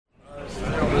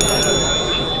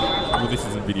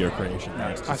video creation.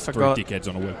 It's just I three forgot. dickheads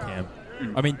on a webcam.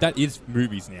 I mean, that is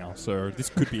movies now, so this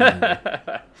could be a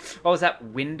movie. What was that?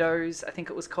 Windows, I think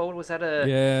it was called. Was that a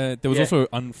Yeah, there was also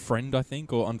Unfriend, I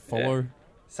think, or Unfollow.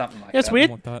 something like Yeah, it's that? weird.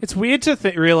 want that. It's weird to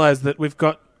realize that we've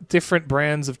got different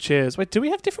brands of chairs. Wait, do we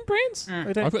have different brands?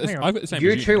 We don't- I've got, hang on. I've got the same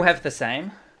You as you. two have the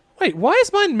same. Wait, why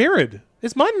is mine mirrored?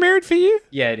 Is mine mirrored for you?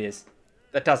 Yeah, it is.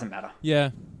 That doesn't matter. Yeah.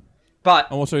 But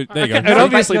And also, there you Okay, go. it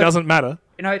obviously no. doesn't matter.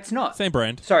 no, it's not. Same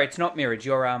brand. Sorry, it's not mirrored.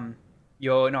 Your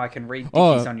no, I can read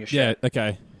Oh, Dickies on your yeah, shirt.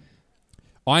 okay.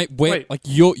 I wear, Wait. like,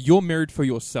 you're mirrored for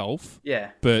yourself, Yeah,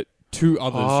 but two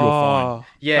others, you're fine.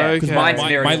 yeah. Because Okay. mine's My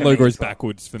mirrored. for me logo is as well.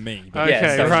 backwards for me. Okay, But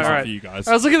Yeah, so right, it's right. for you guys.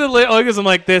 I was looking at the logos. I'm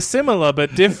like, they're similar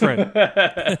but different.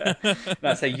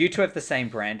 No, so you two have the same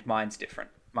brand. Mine's different.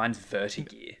 Mine's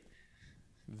Vertigear.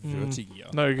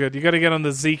 Vertigo. No good. You got to get on the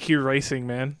ZQ Racing,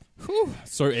 man. Whew,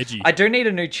 so edgy. I do need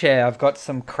a new chair. I've got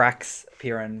some cracks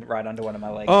appearing right under one of my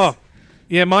legs. Oh,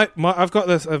 yeah. My I've got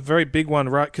a very big one,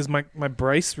 right? Because my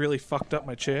brace really fucked up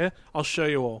my chair. I'll show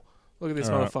you all. Look at this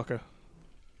All right. motherfucker.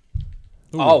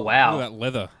 Ooh, Oh, wow. Look at that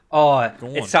leather. Oh, Go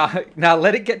it's on. now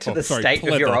let it get to Oh, the sorry, state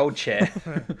of your pleather. old chair.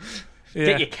 Yeah,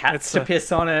 Get your cats it's, to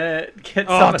piss on it. Get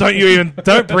Oh, some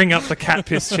don't bring up the cat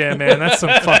piss chair, man. That's some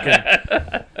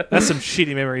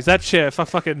shitty memories. That chair for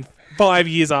fucking 5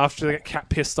 years after they get cat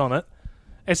pissed on it.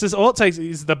 It's just all it takes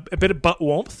is a bit of butt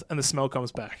warmth and the smell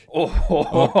comes back. Oh,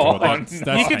 God, that's You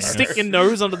can heinous. stick your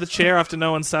nose under the chair after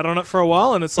no one sat on it for a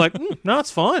while, and it's like, no,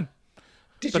 it's fine.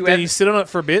 Did But you then ever, you sit on it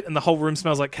for a bit, and the whole room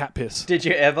smells like cat piss. did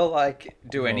you ever like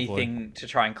do boy. anything to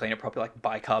try and clean it properly, like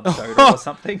bicarb soda or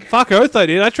something? Fuck oath, I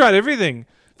did. I tried everything.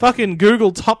 Fucking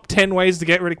Google top 10 ways to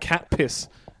get rid of cat piss.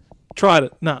 Tried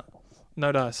it. No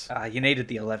dice. You needed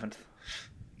the 11th.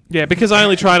 Yeah, because I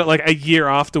only tried it like a year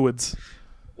afterwards.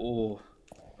 Oh,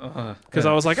 Because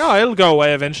I was like, oh, it'll go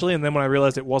away eventually. And then when I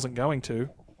realized it wasn't going to,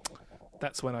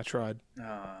 that's when I tried.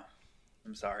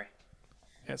 I'm sorry.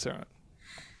 Yeah, it's all right.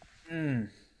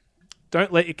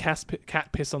 Don't let your cat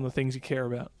piss on the things you care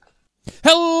about.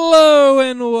 Hello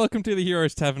and welcome to the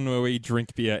Heroes Tavern, where we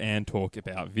drink beer and talk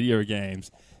about video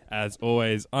games. As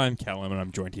always, I'm Callum and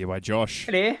I'm joined here by Josh.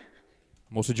 Hello.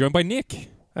 I'm also joined by Nick.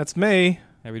 That's me.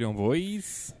 How we doing,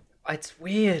 boys? It's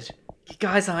weird. You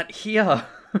guys aren't here.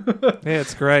 Yeah,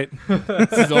 it's great.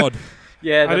 This is odd.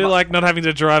 Yeah, I do like not having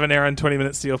to drive an errand 20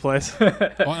 minutes to your place.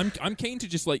 I'm keen to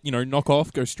just knock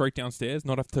off, go straight downstairs,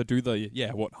 not have to do the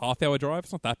half-hour drive.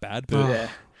 It's not that bad, but Yeah.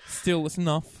 still, it's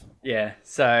enough. Yeah,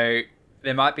 so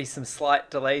there might be some slight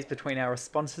delays between our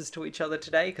responses to each other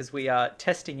today because we are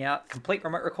testing out complete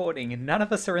remote recording and none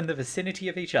of us are in the vicinity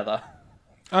of each other.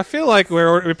 I feel like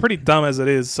we're pretty dumb as it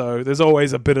is, so there's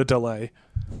always a bit of delay.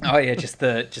 Oh yeah, just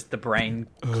the brain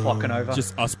clocking over.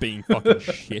 Just us being fucking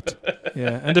shit.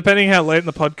 Yeah, and depending how late in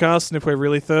the podcast and if we're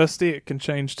really thirsty, it can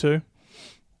change too.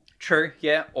 True,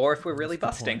 yeah. Or if we're really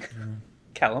busting.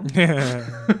 Callum.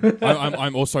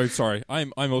 I'm also sorry.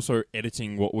 I'm also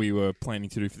editing what we were planning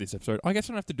to do for this episode. I guess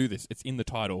I don't have to do this. It's in the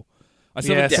title. I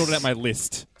still haven't Yes. sorted out my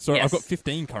list, so Yes. I've got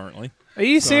 15 currently. Are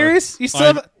you serious? You still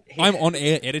I'm, have... I'm on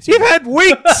air editing. You've had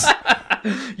weeks!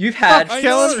 You've had Fuck, I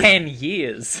know. 10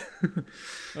 years.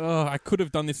 I could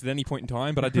have done this at any point in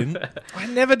time, but I didn't. I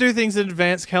never do things in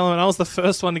advance, Callum, and I was the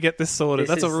first one to get this sorted.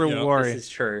 That's a real yeah, worry. This is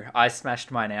true. I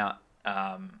smashed mine out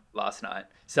last night.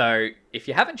 So if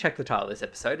you haven't checked the title of this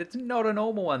episode, it's not a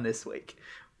normal one this week.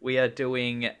 We are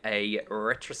doing a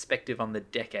retrospective on the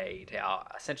decade.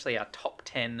 Essentially our top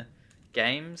 10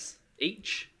 games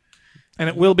each. And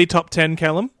it will be top 10,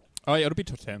 Callum. Oh yeah, it'll be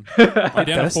top 10. I'm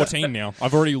down to 14 now.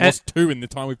 I've already lost 2 in the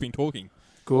time we've been talking.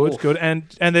 Good, Oof. good. And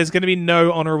there's going to be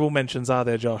no honourable mentions, are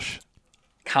there, Josh?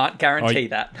 Can't guarantee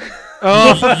that.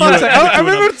 Oh, I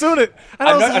remember doing it. And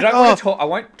I was like, I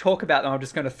won't talk about them. I'm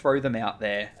just going to throw them out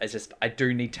there as just I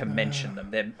do need to mention them.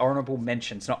 They're honourable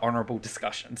mentions, not honourable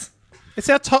discussions. It's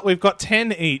our top. We've got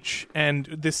 10 each, and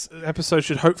this episode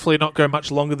should hopefully not go much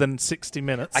longer than 60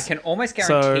 minits. I can almost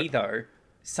guarantee though,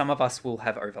 some of us will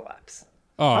have overlaps.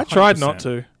 Oh, I tried 100%. not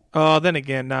to. Oh, then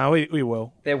again, no, we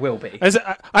will. There will be.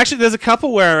 Actually, there's a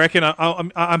couple where I reckon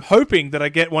I'm hoping that I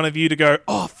get one of you to go,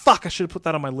 oh, fuck, I should have put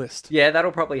that on my list. Yeah,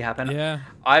 that'll probably happen. Yeah.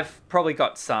 I've probably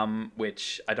got some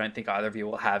which I don't think either of you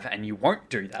will have, and you won't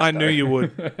do that. I knew you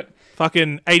would.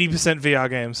 Fucking 80% VR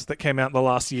games that came out in the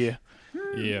last year.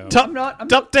 Yeah. I'm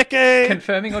Top decade!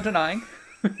 confirming or denying.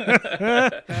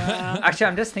 Actually,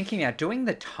 I'm just thinking now, doing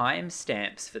the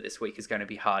timestamps for this week is going to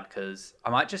be hard because I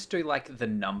might just do like the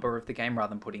number of the game rather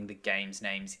than putting the game's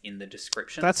names in the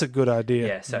description. That's a good idea.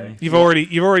 yeah. So You've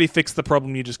already fixed the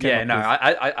problem you just came yeah, up no,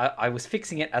 with. I was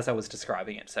fixing it as I was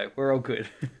describing it, so we're all good.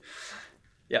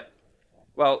 Yep.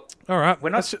 Well, All right. We're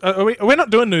not- We're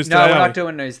not doing news no, today, we're are not we?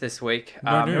 doing news this week.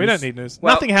 No news. We don't need news.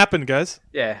 Well- Nothing happened, guys.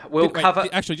 Yeah, we'll Wait, cover.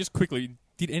 actually, just quickly,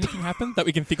 did anything happen that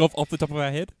we can think of off the top of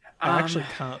our head? I actually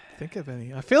can't think of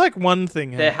any. I feel like one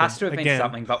thing There happened. has to have been Again.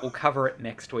 something, but we'll cover it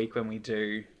next week when we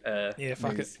do. Yeah,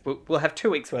 fuck news. We'll have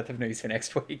 2 weeks worth of news for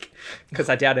next week because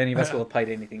I doubt any of us will have played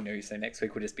anything new. So next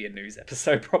week will just be a news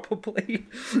episode, probably.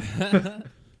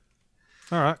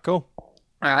 All right, cool.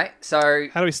 All right. So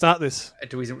How do we start this?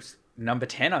 do we number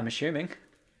 10? I'm assuming.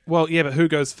 Well, yeah, but who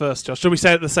goes first, Josh? Should we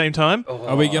say it at the same time?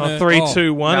 Are we gonna? On 3,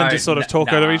 2, 1, and just sort of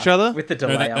talk over each other? With the No,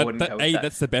 delay, I wouldn't go with that.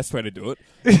 that's the best way to do it.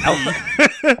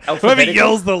 Whoever Alphabetical?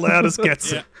 yells the loudest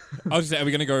gets Yeah. it. I was just saying, are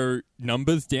we going to go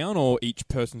numbers down or each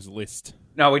person's list?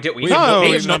 No, we do. We, We, No, we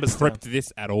it's have not numbers prepped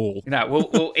this at all. No,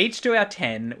 we'll each do our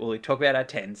 10. We'll talk about our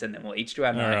 10s, and then we'll each do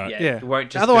our 9. Alright. Yeah, Yeah. it won't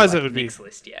just Otherwise be like it would be- mixed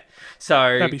list. Yeah. So,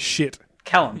 That'd be shit.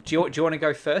 Callum, do you want to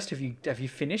go first? Have you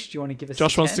finished? Do you want to give us?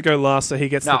 Josh your wants 10? to go last, so he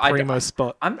gets No, the I primo don't-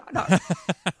 spot. I'm no,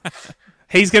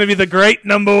 He's going to be the great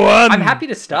number one. I'm happy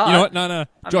to start. You know what? No.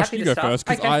 I'm Josh, happy you to go start. first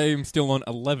because Okay. I am still on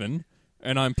 11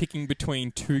 and I'm picking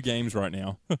between 2 games right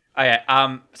now. Okay.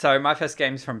 So my first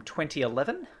game's from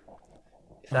 2011.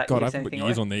 If that God, I gives haven't put anything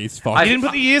years away. on these. You Fuck. didn't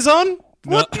put the years on?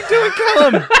 What are you doing,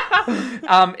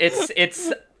 Callum?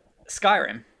 It's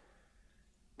Skyrim.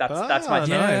 That's my 10.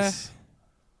 Nice.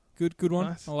 Good one.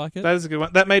 Nice. I like it. That is a good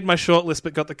one. That made my short list,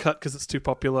 but got the cut because it's too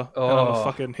popular. And I'm a Oh.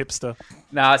 fucking hipster.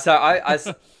 No, so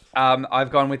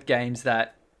I've gone with games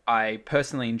that I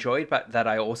personally enjoyed, but that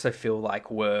I also feel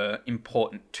like were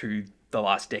important to the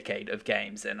last decade of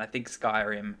games, and I think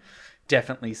Skyrim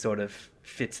definitely sort of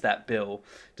fits that bill,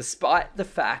 despite the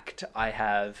fact I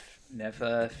have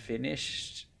never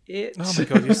finished it. Oh my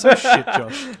god, you're so shit,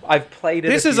 Josh. I've played it.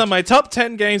 This a is few on my top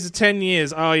 10 games of 10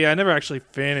 years. Oh yeah, I never actually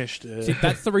finished it. See,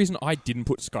 that's the reason I didn't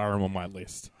put Skyrim on my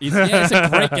list. It's a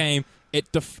great game. It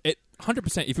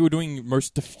 100%. If you were doing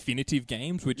most definitive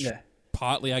games, which Yeah.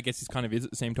 partly I guess is kind of is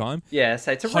at the same time, Yeah,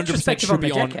 so it's a 100% retrospective should on the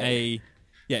be on decade.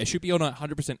 it should be on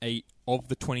 100% a of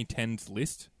the 2010s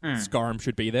list. Hmm. Skyrim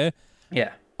should be there.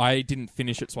 Yeah. I didn't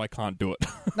finish it, so I can't do it.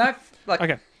 No, like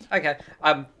Okay. okay.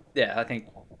 Yeah, I think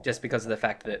just because of the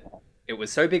fact that it was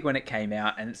so big when it came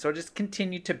out, and it sort of just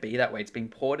continued to be that way. It's been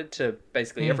ported to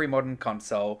basically every modern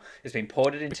console. It's been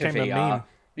ported into Became a VR. meme.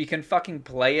 You can fucking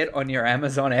play it on your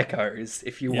Amazon Echoes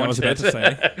if you Yeah, I want was about to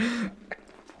say.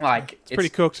 Like It's pretty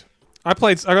cooked. I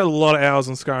got a lot of hours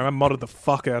on Skyrim. I modded the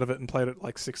fuck out of it and played it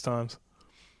like 6 times.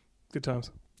 Good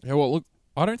times. Yeah, well, look,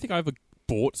 I don't think I ever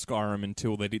bought Skyrim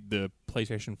until they did the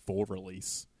PlayStation 4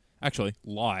 release. Actually,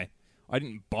 lie. I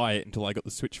didn't buy it until I got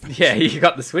the Switch version. Yeah, you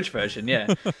got the Switch version.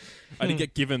 Yeah. I didn't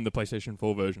get given the PlayStation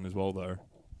 4 version as well, though.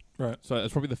 Right. So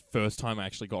that's probably the first time I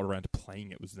actually got around to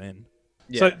playing it was then.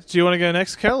 Yeah. So, do you want to go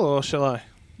next, Kel, or shall I?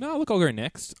 No, look, I'll go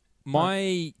next.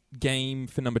 My game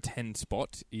for number 10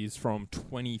 spot is from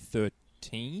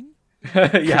 2013.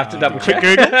 you have to double check.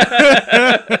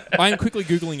 I am quickly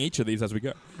Googling each of these as we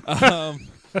go.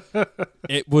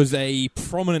 It was a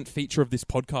prominent feature of this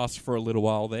podcast for a little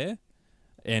while there,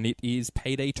 and it is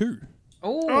Payday 2.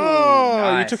 Ooh, Oh,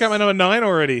 nice. you took out my number 9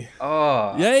 already.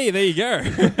 Oh, Yay, there you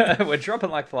go. we're dropping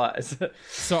like flies.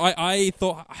 So I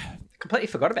thought... Completely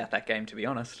forgot about that game, to be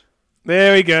honest.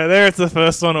 There we go. There, it's the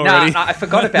first one No, already. I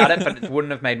forgot about it, but it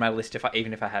wouldn't have made my list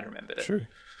even if I had remembered it. True.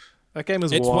 That game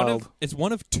is It's wild.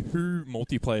 one of 2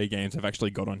 multiplayer games I've actually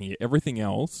got on here. Everything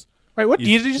else, Wait, what is-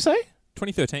 year did you say?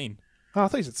 2013. Oh, I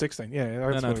thought you said 16. Yeah,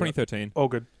 No, 2013. All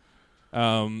good.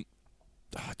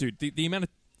 Dude, the amount of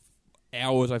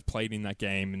hours I've played in that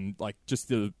game and like just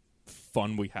the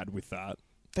fun we had with that.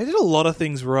 They did a lot of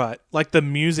things right. Like the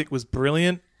music was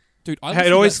brilliant. Dude, I It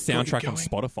listened always to that got you soundtrack on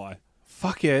going. Spotify.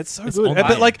 Fuck yeah, it's so It's good. on But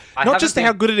there. like, I not haven't just been-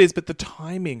 how good it is, but the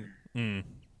timing. I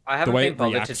haven't way been it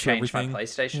bothered reacts to to change my everything.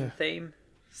 PlayStation theme.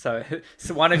 So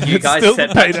one of you It's guys still set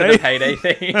the that to the Payday.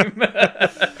 Payday theme.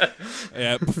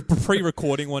 Yeah,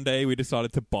 pre-recording one day, we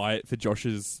decided to buy it for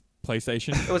Josh's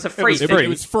PlayStation. It was a free was thing. free. It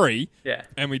was free, Yeah.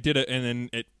 and we did it, and then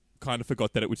it kind of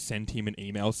forgot that it would send him an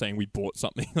email saying we bought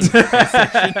something.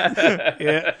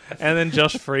 Yeah. And then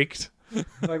Josh freaked.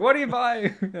 Like, what do you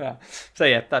buy? Yeah. So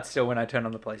yeah, that's still when I turn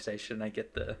on the PlayStation, I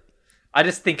get the... I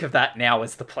just think of that now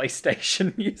as the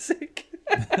PlayStation music.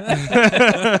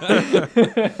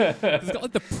 It's got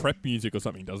like the prep music or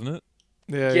something, doesn't it?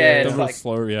 Yeah, Yeah, It's it's a little like-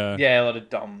 slow, yeah. Yeah, a lot of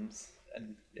DOMs.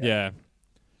 And, Yeah.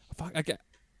 Fuck, I get...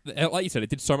 Like you said, it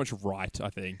did so much right, I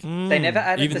think. They never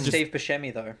added Even the just- Steve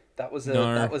Buscemi though. That was a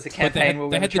No. that was a But they had- campaign we were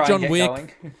they going had to the try John and get Wick.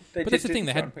 going. But that's the thing,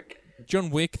 they had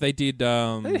John Wick, they did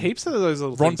They did heaps of those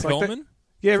little Ron things. Like Perlman,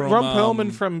 yeah, from, Ron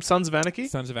Perlman from Sons of Anarchy.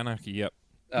 Sons of Anarchy, yep.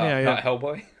 Oh, Yeah, not yeah.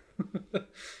 Hellboy.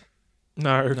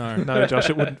 No, Josh,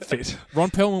 it wouldn't fit. Ron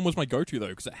Perlman was my go-to though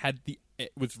because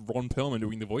it was Ron Perlman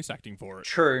doing the voice acting for it.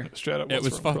 True. Straight up, It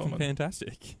was Ron fucking Perlman.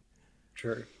 fantastic.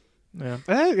 True. Yeah,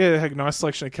 they had a nice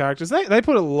selection of characters. They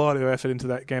put a lot of effort into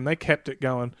that game. They kept it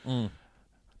going.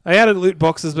 They added loot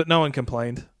boxes, but no one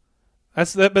complained.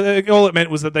 But all it meant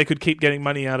was that they could keep getting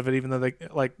money out of it, even though they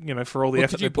for all the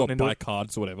effort Did they you put into buy it.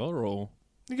 cards or whatever? Or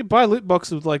You could buy loot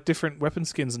boxes with like different weapon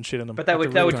skins and shit in them. But they like were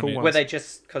the really cool were ones. they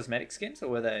just cosmetic skins or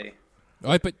were they?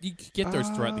 oh, but you could get those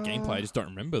throughout the gameplay. I just don't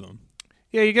remember them.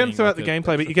 Yeah, you get them being throughout like the a gameplay,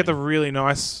 but extra you get the thing? really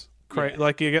nice crate. Yeah.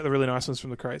 Like you get the really nice ones from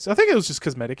the crates. I think it was just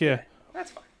cosmetic. Yeah.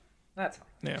 That's fine. That's fine.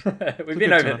 Yeah. We've a been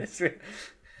good over time. this.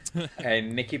 Hey,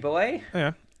 Nicky boy.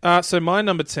 Yeah. So my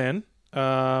number 10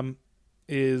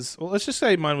 is let's just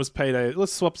say mine was Payday.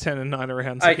 Let's swap 10 and 9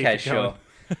 around. To keep Okay, it going.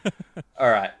 sure. All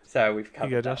right, so we've covered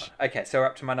go, that Josh. one. Okay, so we're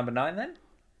up to my number 9 then.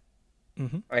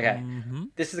 Okay, Mm-hmm.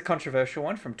 this is a controversial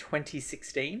one from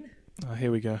 2016. Oh,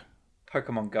 here we go.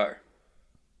 Pokemon Go.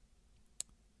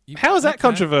 How is that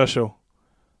controversial?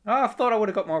 Oh, I thought I would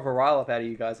have got more of a rile up out of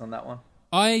you guys on that one.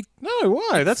 No,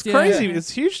 why? That's Yeah. crazy.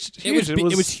 It's huge. It was, it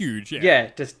was huge. Yeah,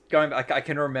 just going back, I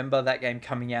can remember that game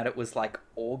coming out. It was like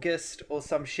August or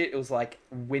some shit. It was like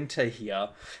winter here,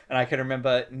 and I can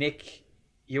remember Nick,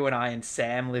 you and I and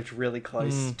Sam lived really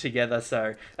close together,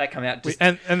 so that came out. Just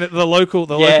And the local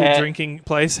Yeah. drinking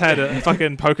place had a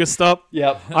fucking Pokestop.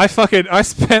 yep. I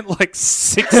spent like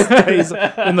 6 days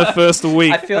in the first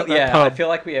week. I feel at that I pub. feel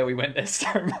like we went there so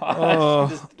much. Oh,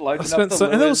 just I loading spent up the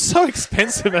and it was so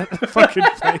expensive at the fucking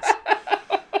place.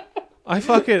 I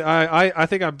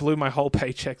think I blew my whole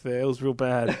paycheck there. It was real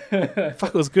bad. Fuck,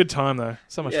 it was a good time though.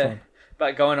 So much yeah. fun.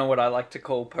 But going on what I like to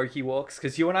call Pokewalks,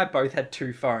 because you and I both had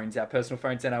 2 phones, our personal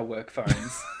phones and our work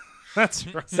phones. That's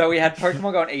right. So we had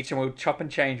Pokemon Go on each, and we'll chop and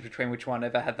change between which one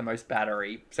ever had the most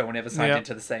battery. So we never signed Yep.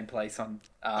 into the same place on,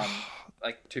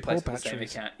 like 2 Poor places for the same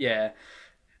batteries. account. Yeah.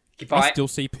 If I still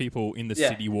see people in the Yeah.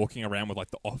 city walking around with like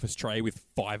the office tray with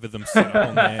 5 of them set up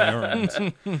on there,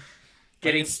 and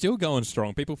getting it's still going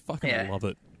strong. People fucking Yeah. love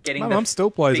it. getting My the mum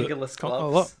still plays it. fingerless A lot.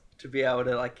 gloves to be able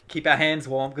to like keep our hands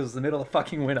warm because it's the middle of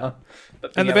fucking winter. But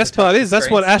And being the able best to touch part the is that's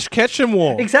what screens. Ash Ketchum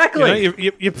wore. Exactly. You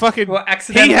know, you fucking. Well,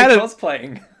 accidentally he had it.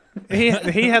 cosplaying.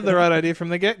 He had the right idea from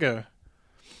the get go.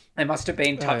 There must have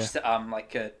been Oh,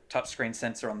 like a touchscreen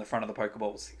sensor on the front of the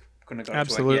Pokeballs. Couldn't have got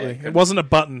Absolutely, It to work. it wasn't a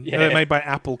button Yeah. made by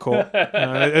Apple Corp.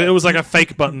 It was like a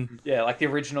fake button. Yeah, like the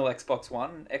original Xbox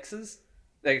One X's,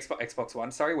 the Xbox One,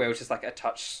 sorry, where it was just like a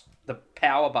touch, the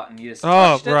power button. You just Oh,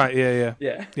 touched it. right, yeah.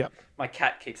 Yeah. Yep. My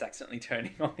cat keeps accidentally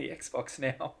turning on the Xbox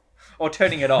now, or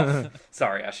turning it off.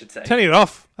 Sorry, I should say. Turning it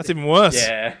off. That's even worse.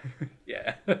 Yeah,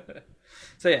 yeah.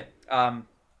 So yeah,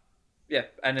 yeah,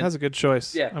 and That's a good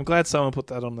choice. Yeah. I'm glad someone put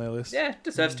that on their list. yeah,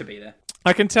 deserves to be there.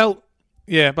 I can tell.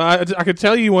 Yeah, but I could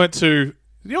tell you weren't too.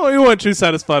 You weren't too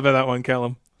satisfied by that one,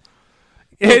 Callum.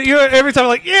 Yeah, you're every time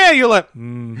like, yeah, you're like,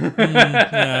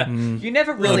 Yeah. You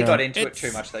never really Yeah. got into it It's-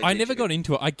 too much, though. I did never you? got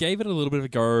into it. I gave it a little bit of a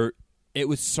go. It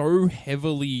was so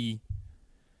heavily.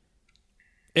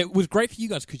 It was great for you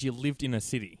guys because you lived in a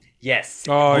city. Yes.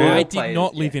 Oh, We yeah. all I played did it,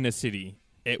 not live yeah. in a city.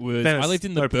 It was. Then I it's lived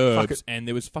in the no, fuck burbs, it. and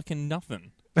there was fucking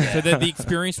nothing. So the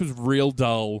experience was real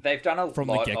dull. They've done a From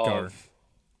the lot get-go. of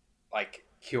like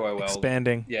QOL,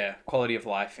 expanding. yeah, quality of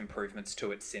life improvements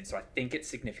to it since. So I think it's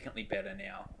significantly better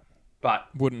now. But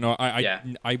Wouldn't know. Yeah.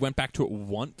 I went back to it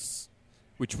once,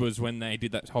 which was when they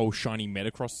did that whole shiny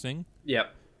Metacross thing.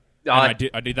 yep, And I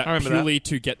did that I remember purely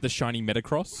to get the shiny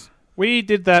Metacross. We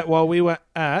did that while we were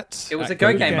at. it was At a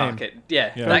Go Go Game Game. Market.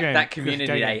 Yeah, Yeah. Go That, Game. that community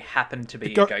Go Game. day happened to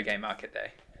be Go- a Go Game Market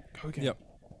day. Okay. Yep.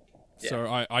 Yeah.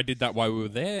 So I did that while we were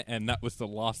there, and that was the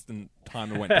last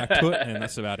time I went back to it, and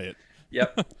that's about it.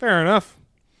 Yep. Fair enough.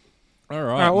 All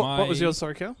right. All right, what was yours,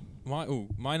 sorry, Cal?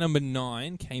 My number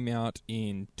 9 came out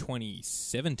in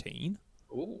 2017.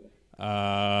 Ooh.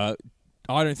 I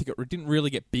don't think it didn't really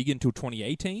get big until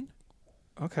 2018.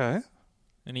 Okay.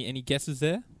 Any guesses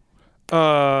there?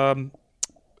 Fortnite.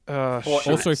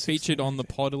 Also featured on the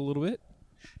pod a little bit.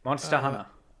 Monster Hunter.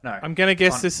 No. I'm gonna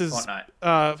guess this is.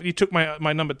 Fortnite. You took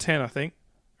my number 10, I think.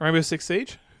 Rainbow Six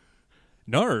Siege.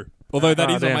 No, although that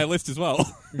Oh, is on damn. my list as well.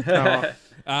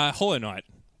 Oh. Hollow Knight.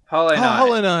 Hollow Knight.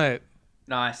 Hollow Knight.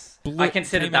 Nice. Blue I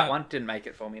considered came that out- one. Didn't make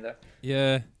it for me though.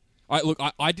 Yeah,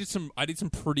 I did some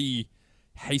pretty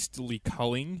hastily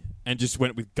culling and just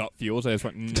went with gut feels. I just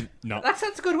went no. That's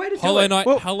a good way to do Hollow it. Knight.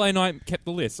 Well- Hollow Knight kept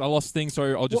the list. I lost things, so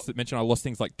I'll just mention I lost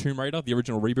things like Tomb Raider, the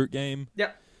original reboot game.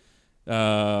 Yep.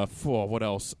 What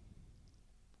else?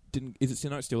 Is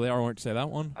it still there? I won't say that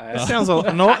one. This sounds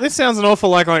this sounds an awful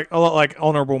like a lot like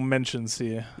honorable mentions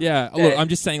here. Yeah, look, I'm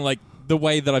just saying like the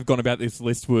way that I've gone about this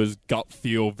list was gut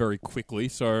feel very quickly.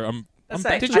 So That's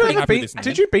I'm safe. Did I'm you pretty ever happy with beat? this Did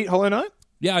ending. you beat Hollow Knight?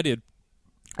 Yeah, I did.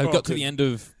 I Oh, got to good. the end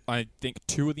of, I think,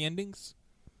 2 of the endings.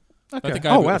 Okay. I think I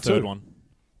got wow, the third two. one.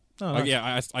 Oh, nice.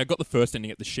 Yeah, I got the first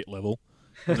ending at the shit level,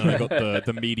 and then I got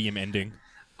the medium ending.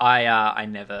 I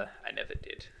never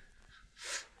did.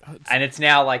 And it's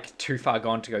now like too far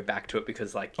gone to go back to it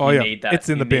because like you need that. It's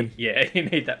in the bin. Yeah, you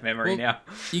need that memory Well, now.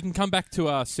 You can come back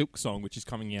to Silk Song, which is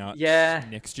coming out Yeah.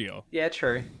 next year. Yeah,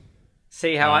 true.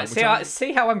 See how which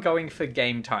see how I'm going for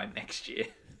game time next year.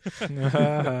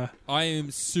 I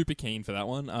am super keen for that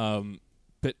one.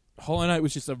 But Hollow Knight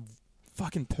was just a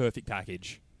fucking perfect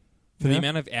package for the Yeah.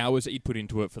 amount of hours that you'd put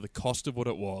into it, for the cost of what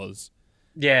it was.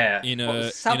 Yeah, In What a-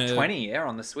 was sub in a- 20 yeah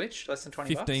on the Switch, less than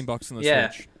 20 $15 bucks. on the Yeah.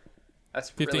 Switch. That's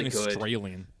 15 really good.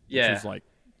 Australian. Yeah. Which is like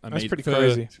That's pretty for-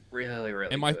 crazy. Really,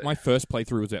 really. And my, good. my first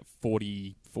playthrough was at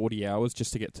 40 hours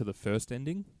just to get to the first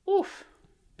ending. Oof,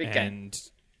 big game.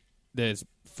 And there's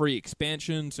free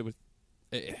expansions. It was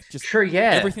just True,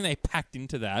 yeah, everything they packed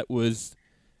into that was,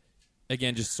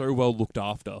 again, just so well looked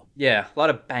after. Yeah, a lot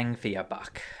of bang for your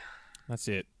buck. That's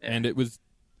it. And it was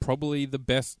probably the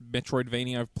best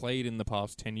Metroidvania I've played in the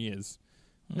past 10 years.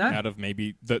 No, Out of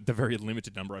maybe the very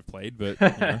limited number I've played, but you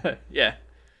know, yeah.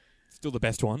 still the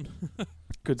best one.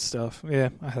 Good stuff. Yeah,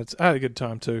 I had a good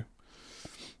time too.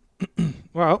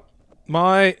 Well,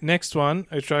 my next one,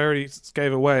 which I already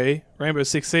gave away, Rainbow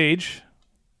Six Siege.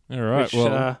 All right. Which,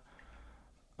 well,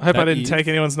 I hope I that didn't is- take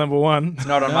anyone's number one. It's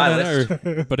not on my list.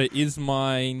 no, but it is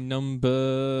my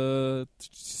number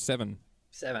 7.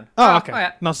 7. Oh, okay,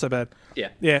 yeah. not so bad. Yeah.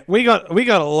 Yeah, we got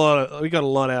a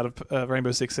lot out of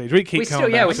Rainbow Six Siege. We keep We still-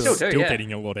 coming yeah, back we to still it. do. Still yeah.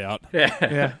 getting a lot out. Yeah.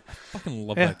 Yeah, I fucking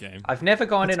love Yeah. that game. I've never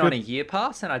gone That's in on good. a year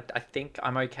pass, and I think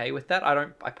I'm okay with that.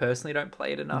 I personally don't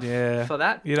play it enough Yeah. for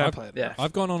that. you don't I've- play it. Yeah.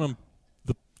 I've gone on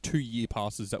the 2-year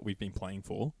passes that we've been playing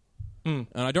for, Mm.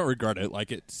 and I don't regret it.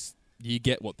 Like, you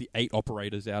get the 8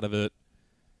 operators out of it,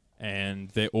 and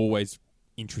they're always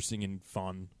interesting and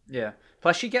fun. Yeah.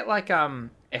 Plus, you get like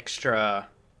extra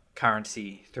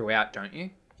currency throughout, don't you?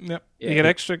 Yep. Yeah.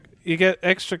 You get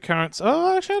extra currency.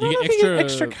 Oh, actually, I don't You know get if you get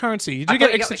extra- extra currency. You I do thought get you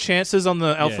got, extra like- chances on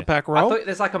the Alpha Yeah. Pack I roll. thought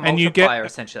there's like a and you multiplier get-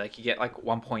 essentially. Like you get like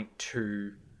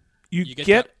 1.2. You You get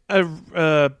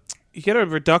get a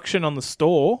reduction on the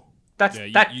store. That's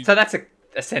Yeah, you- So that's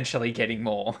essentially getting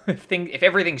more. If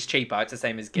everything's cheaper, it's the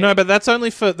same as getting. No, but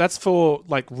that's for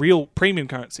like real premium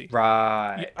currency.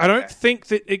 Right. I don't okay. think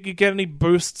that you get any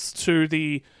boosts to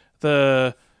the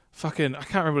fucking, I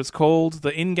can't remember what it's called,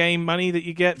 the in-game money that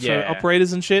you get for Yeah.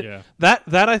 operators and shit. Yeah. That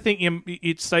I think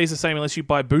it stays the same unless you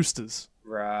buy boosters.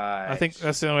 Right. I think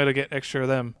that's the only way to get extra of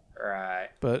them. Right.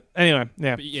 But anyway,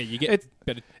 yeah. But yeah, you get It's-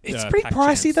 better. it's pretty pack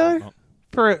pricey, chance though. and whatnot.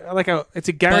 For it's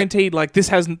a guaranteed like this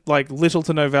has like little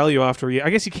to no value after a year. I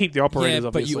guess you keep the operators Yeah,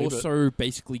 but obviously. you also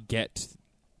basically get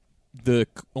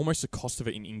almost the cost of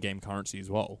it in in-game currency as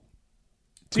well.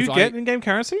 do you 'cause get I- in-game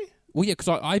currency? Well, yeah, because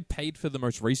I paid for the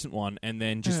most recent one and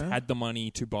then just Yeah. had the money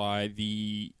to buy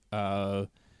the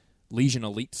Legion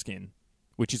Elite skin,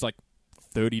 which is like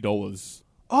 $30.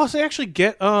 Oh, so you actually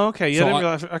get? Oh, okay. Yeah, So I, didn't I-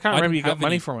 realize, I can't I remember didn't you got have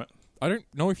money any- from it. I don't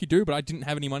know if you do, but I didn't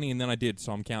have any money and then I did,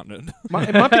 so I'm counting it.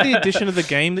 It might be the addition of the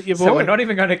game that you bought. So we're not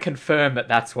even going to confirm that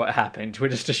that's what happened. We're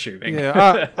just assuming.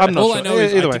 Yeah, I'm not All sure. I know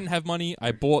is Either I way. didn't have money.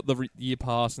 I bought the year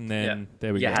pass and then Yeah.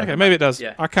 there we Yeah, go. Okay, maybe it does.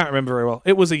 Yeah. I can't remember very well.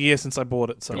 It was a year since I bought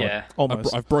it, so Yeah.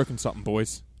 almost. I've broken something,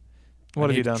 boys. What I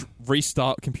have you need done? to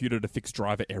restart computer to fix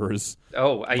driver errors.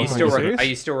 Oh, are you Are still you serious? are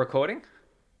you still recording?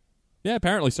 Yeah,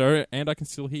 apparently so, and I can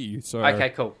still hear you. So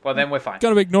Okay, cool. Well, then we're fine.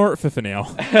 gotta ignore it for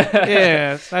now.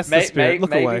 Yeah, that's the spirit.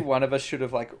 Look maybe away. one of us should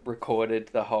have like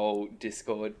recorded the whole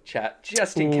Discord chat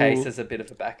just in Ooh. case as a bit of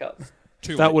a backup.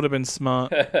 Too That late. would have been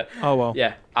smart. Oh well.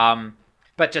 Yeah.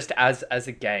 But just as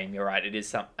a game, you're right. It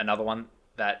is another one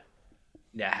that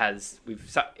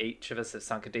each of us have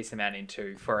sunk a decent amount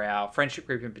into. For our friendship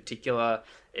group in particular,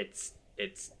 it's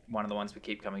one of the ones we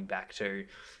keep coming back to.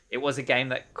 It was a game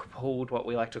that pulled what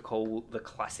we like to call the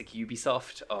classic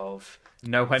Ubisoft of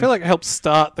no one. I feel like it helped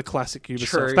start the classic Ubisoft.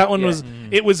 True, That one yeah. was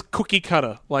it was cookie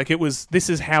cutter. Like it was this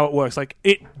is how it works. Like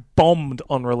it bombed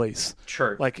on release.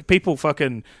 True. Like people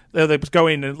fucking they go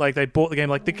in and like they bought the game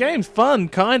like the game's fun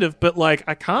kind of, but like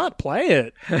I can't play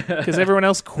it because everyone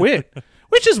else quit.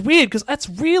 Which is weird because that's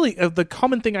really the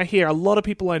common thing I hear. A lot of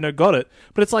people I know got it,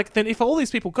 but it's like then if all these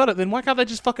people got it, then why can't they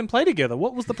just fucking play together?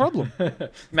 What was the problem?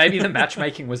 Maybe the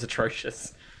matchmaking was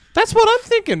atrocious. That's what I'm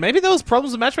thinking. Maybe there was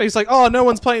problems with matchmaking. It's like, oh, no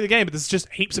one's playing the game, but there's just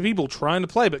heaps of people trying to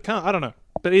play, but can't. I don't know.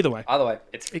 But either way, Either way,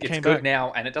 it's came good back.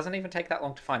 now, and it doesn't even take that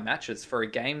long to find matches for a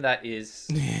game that is.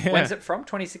 Yeah. When's it from?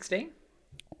 2016?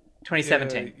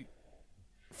 2017.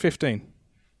 15.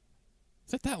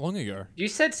 Is that long ago? You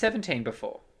said 17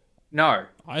 before. No,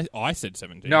 I said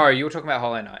 17. no, you were talking about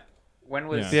Hollow Knight. When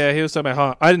was? Yeah, he was talking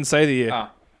about. I didn't say the year. Oh,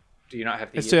 do you not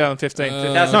have the It's year? 2015.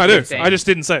 Uh, No, I do. 2015. I just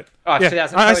didn't say it. Oh, yeah,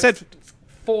 2000. I So said. it's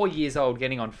 4 years old,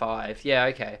 getting on 5. Yeah,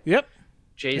 okay. Yep.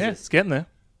 Jesus, Yeah, it's getting there.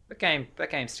 that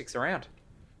game sticks around.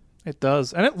 It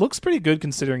does, and it looks pretty good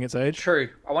considering its age. True.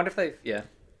 I wonder if they've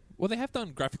Well, they have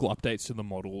done graphical updates to the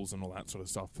models and all that sort of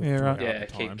stuff. Yeah, right. throughout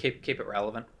the time. keep it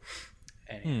relevant.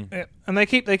 Anyway. Yeah. And they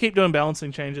keep doing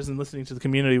balancing changes and listening to the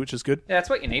community, which is good. Yeah, that's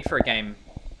what you need for a game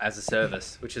as a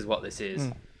service, which is what this is.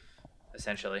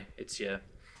 Essentially, it's your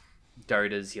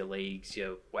Dotas, your Leagues,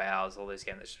 your WoWs, all those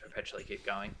games that just perpetually keep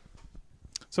going.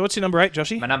 So what's your number 8,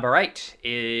 Joshy? My number 8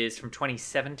 is from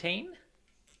 2017.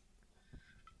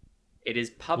 It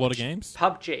is PUBG. What are games?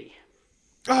 PUBG.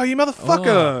 Oh, you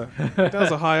motherfucker! That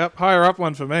was a higher up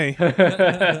one for me.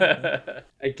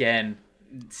 Again,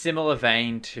 similar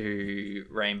vein to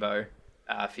Rainbow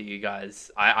for you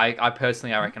guys. I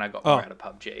personally, I reckon I got more out of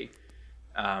PUBG.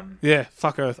 Yeah,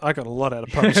 fuck Earth. I got a lot out of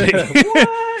PUBG.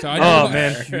 So I Oh, got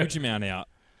man. a huge amount out.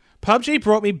 PUBG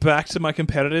brought me back to my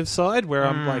competitive side, where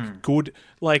I'm like good,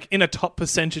 like in a top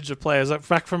percentage of players. Like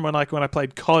back from when I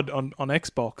played COD on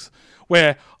Xbox,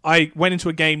 where I went into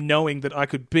a game knowing that I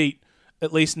could beat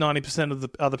at least 90% of the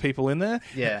other people in there.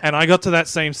 Yeah. And I got to that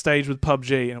same stage with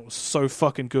PUBG, and it was so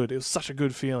fucking good. It was such a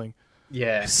good feeling.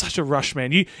 Yeah. It's such a rush,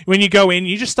 man. When you go in,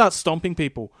 you just start stomping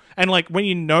people, and like when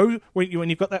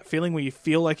you've got that feeling where you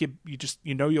feel like you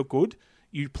know you're good,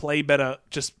 you play better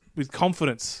just with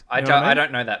confidence. I You don't know what I mean?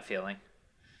 don't know that feeling.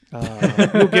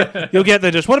 You'll get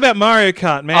there. Just what about Mario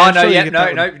Kart, man? Oh no, Sure you yeah, get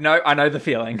that one. no, I know the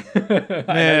feeling.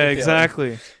 Yeah,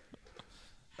 exactly.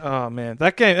 Oh man,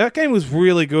 that game was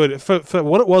really good for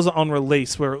what it was on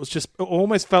release, where it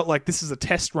almost felt like this is a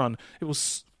test run. It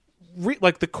was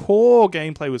like the core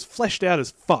gameplay was fleshed out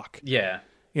as fuck. Yeah.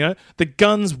 You know, the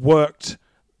guns worked,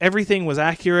 everything was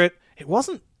accurate. It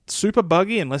wasn't super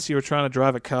buggy unless you were trying to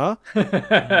drive a car.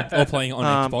 Or playing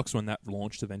on Xbox when that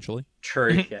launched eventually.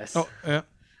 True, yes. Oh, yeah.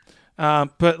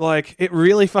 But like, it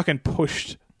really fucking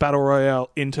pushed Battle Royale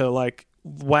into like,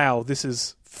 wow, this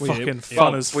is fucking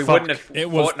fun as we fuck. wouldn't have It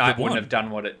was Fortnite the wouldn't one. have done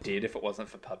what it did if it wasn't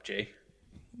for PUBG.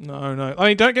 No. I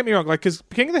mean, don't get me wrong. Like, because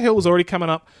King of the Hill was already coming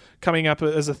up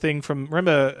as a thing from,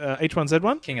 remember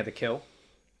H1Z1? King of the Kill.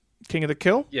 King of the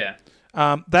Kill? Yeah.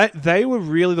 That they were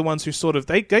really the ones who sort of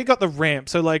they got the ramp.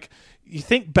 So like you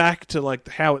think back to like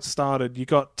how it started. You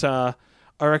got I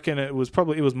reckon it was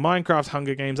Minecraft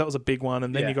Hunger Games. That was a big one,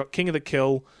 and then Yeah. you got King of the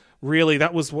Kill. Really,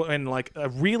 that was when like a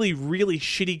really really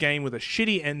shitty game with a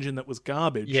shitty engine that was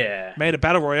garbage. Yeah. made a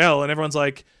battle royale, and everyone's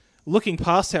like looking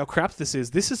past how crap this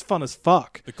is. This is fun as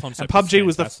fuck. The concept and PUBG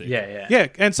was the fantastic. yeah,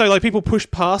 and so like people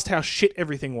pushed past how shit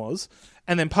everything was,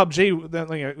 and then PUBG,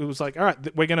 then, you know, it was like, all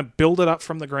right, we're going to build it up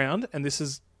from the ground, and this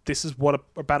is what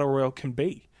a battle royale can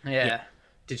be. Yeah.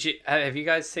 Have you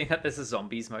guys seen that there's a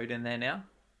zombies mode in there now?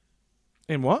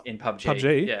 In what? In PUBG.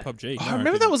 PUBG? Yeah. PUBG. Oh, No, I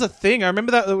remember that didn't. was a thing. I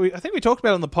remember that. I think we talked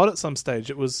about it on the pod at some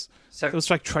stage. It was So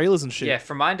like trailers and shit. yeah,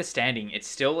 from my understanding, it's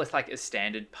still like a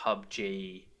standard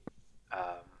PUBG.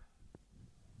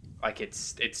 Like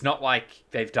it's not like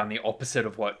they've done the opposite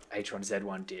of what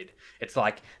H1Z1 did. It's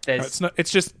like there's It's not.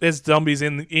 It's just there's zombies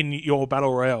in your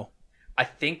battle royale. I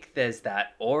think there's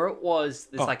that, or there's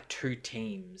Oh. like two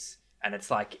teams, and it's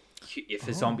like if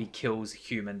a zombie kills a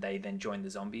human, they then join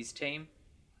the zombies team.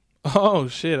 Oh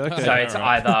shit! Okay. So it's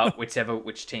Alright. either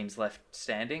which team's left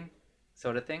standing,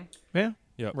 sort of thing. yeah.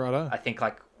 Yep. Righto. I think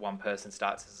like one person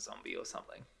starts as a zombie or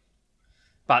something.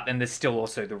 But then there's still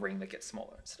also the ring that gets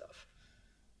smaller and stuff.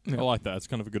 I like that. It's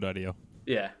kind of a good idea.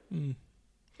 Yeah. Mm.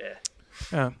 Yeah.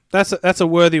 Yeah, that's a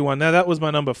worthy one. Now that was my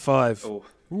number 5. Oh,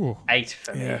 Ooh. 8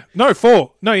 for me. Yeah. No,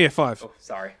 4. No, yeah, 5. Oh,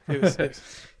 sorry.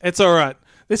 It's all right.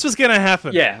 This was gonna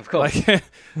happen. Yeah, of course. Like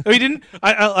we didn't.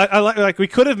 I like we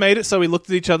could have made it so we looked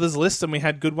at each other's list and we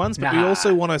had good ones, but we Nah.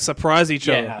 also want to surprise each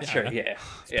Yeah, other. that's true. Yeah.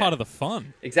 It's part of the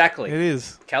fun. Exactly. It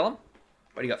is. Callum,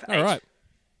 what do you got for 8? All right.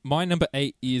 My number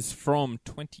 8 is from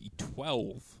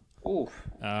 2012. Ooh,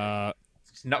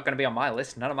 it's not going to be on my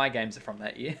list. None of my games are from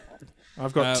that year.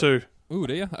 I've got 2. Ooh,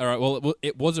 do you? All right. Well,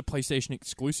 it was a PlayStation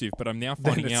exclusive, but I'm now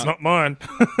Then finding it's out. not mine.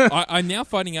 I'm now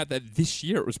finding out that this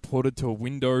year it was ported to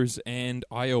Windows and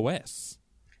iOS.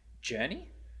 Journey?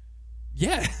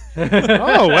 Yeah.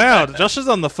 Oh wow, Josh is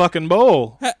on the fucking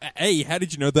ball. A, how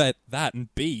did you know that?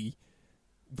 And B,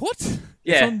 what?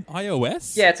 Yeah. It's on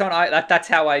iOS? Yeah, it's on. That's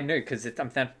how I knew because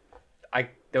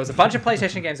there was a bunch of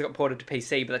PlayStation games that got ported to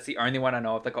PC, but that's the only one I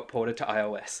know of that got ported to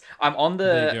iOS. I'm on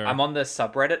There you go. the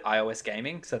subreddit iOS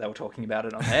Gaming, so they were talking about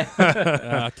it on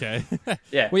there. Okay.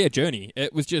 Yeah. Well, yeah, Journey.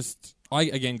 It was just... I,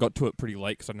 again, got to it pretty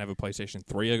late because I didn't have a PlayStation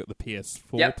 3. I got the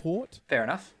PS4 Yep. port. Fair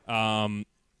enough.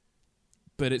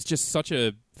 but it's just such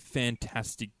a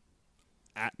fantastic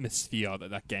atmosphere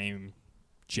that game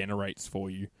generates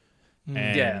for you.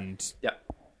 And Yeah.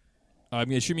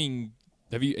 I'm assuming,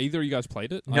 have you either of you guys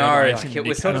played it? No, I like, assume it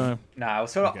was Nick sort has. of it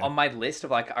was sort of Okay. on my list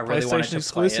of like I really wanted to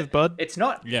PlayStation play exclusive, it. bud. It's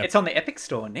not. Yeah. It's on the Epic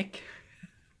Store, Nick.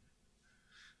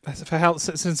 That's for how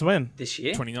since when? This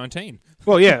year. 2019.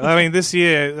 Well, yeah. I mean, this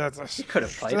year. That's, You could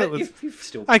have played that it. was- You've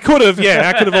still. I could have.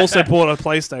 Yeah, I could have also bought a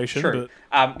PlayStation. True.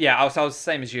 But Yeah, I was the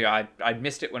same as you. I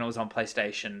missed it when it was on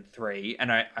PlayStation 3,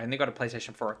 and I only got a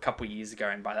PlayStation 4 a couple years ago,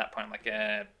 and by that point, I'm like,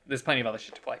 there's plenty of other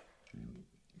shit to play.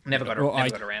 Never got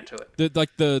around to it.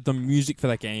 The music for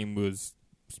that game was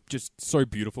just so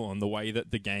beautiful, and the way that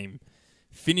the game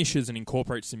finishes and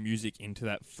incorporates the music into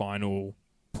that final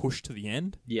push to the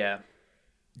end Yeah.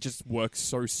 just works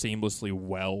so seamlessly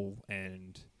well,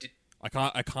 and I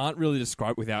can't really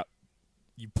describe it without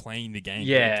you playing the game.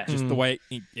 Yeah. Just the way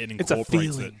it It's a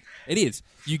incorporates it. feeling. It is.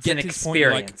 You It's get an to this point,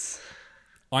 you're like, experience.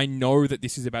 I know that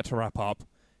this is about to wrap up,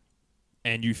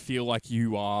 and you feel like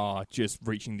you are just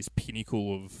reaching this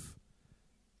pinnacle of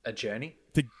A journey.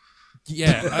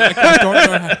 yeah. I don't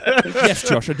know how, yes,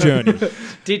 Josh, a journey.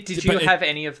 Did you But have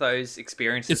any of those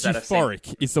experiences It's that I've seen?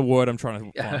 euphoric. Is the word I'm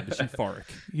trying to find. It's euphoric.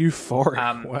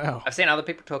 euphoric. Wow. I've seen other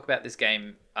people talk about this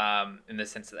game in the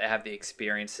sense that they have the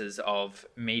experiences of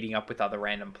meeting up with other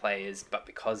random players, but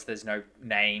because there's no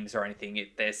names or anything,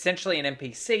 they're essentially an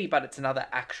NPC, but it's another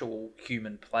actual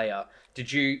human player.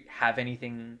 Did you have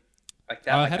anything like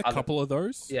that? I Like had a couple of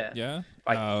those. Yeah. Yeah.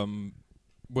 Like-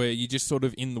 Where you're just sort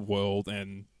of in the world,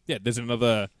 and yeah, there's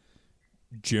another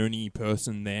journey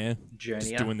person there, just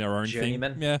Journeyer? doing their own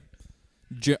Journeyman? thing.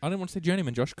 Yeah. I don't want to say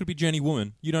journeyman, Josh. Could be journey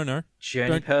woman. You don't know. Journey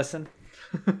Don't- person.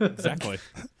 Exactly.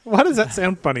 Why does that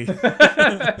sound funny?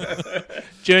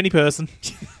 Journey person.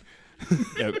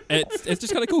 Yeah, it's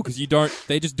just kind of cool because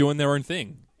they're just doing their own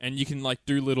thing, and you can like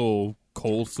do little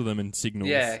calls to them and signals.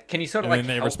 Yeah. Can you sort of And like then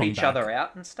they help respond each back. other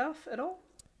out and stuff at all?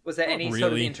 Was there Not any sort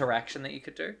of really. interaction that you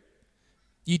could do?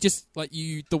 You just like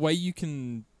the way you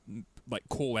can like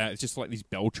call out is just like these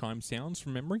bell chime sounds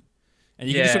from memory, and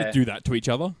you can just sort Yeah. of do that to each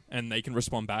other, and they can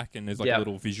respond back, and there's like Yeah. a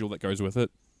little visual that goes with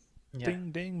it. Yeah.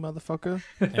 Ding ding, motherfucker.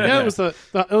 And, Yeah, it was it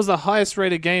was the highest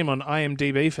rated game on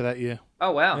IMDb for that year.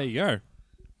 Oh wow, there you go.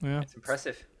 Yeah. it's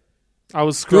impressive. I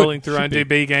was scrolling Good. through Should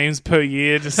be. IMDb games per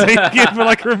year to see give me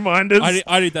like reminders.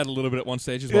 I did that a little bit at one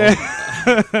stage as well.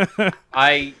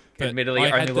 I But admittedly I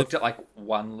had only the- looked at like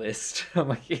one list. I'm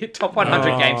like top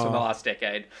 100 games from the Oh. last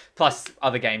decade, plus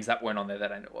other games that weren't on there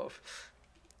that I know of.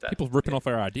 People ripping off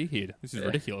our idea here. This is Yeah.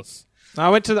 ridiculous. I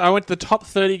went to the top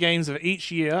 30 games of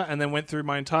each year, and then went through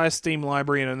my entire Steam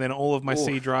library and then all of my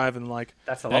C Oof. drive, and like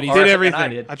That's a That lot is- more did effort than I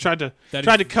everything. did. I tried to That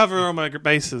tried is- to cover all my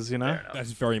bases, you know. Fair enough.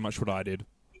 That's very much what I did.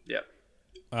 Yep.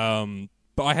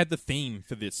 But I had the theme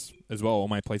for this as well on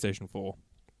my PlayStation 4.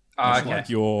 Oh, It's okay. like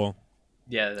your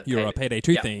the Payday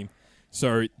 2 yeah. theme.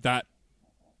 So that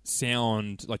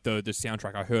sound, like the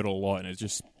soundtrack, I heard a lot, and it's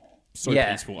just so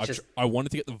Yeah, peaceful. it's just- I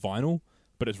wanted to get the vinyl,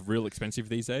 but it's real expensive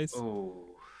these days. Ooh.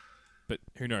 But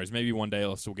who knows? Maybe one day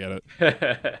I'll still get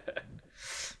it.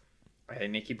 Hey,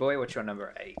 Nicky boy, what's your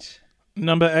number 8?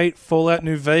 Number 8, Fallout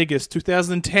New Vegas,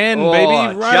 2010, Oh,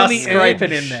 baby, right on the just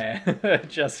scraping edge. in there.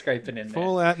 Just scraping in there.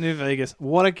 Fallout New Vegas,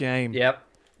 what a game! Yep.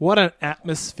 What an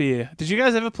atmosphere. Did you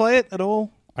guys ever play it at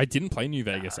all? I didn't play New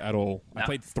Vegas at all. I No.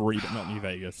 played 3, but not New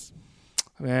Vegas.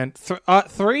 Man,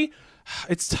 3,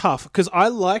 it's tough because I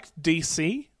liked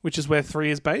DC, which is where 3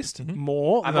 is based,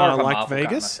 more I'm than more I of a liked Marvel guy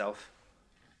Vegas. myself.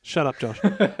 Shut up, Josh.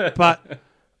 But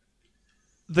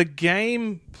the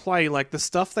gameplay, like the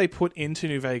stuff they put into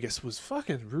New Vegas, was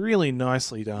fucking really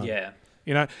nicely done. Yeah.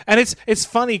 You know, and it's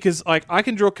funny because like I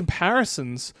can draw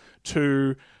comparisons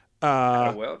to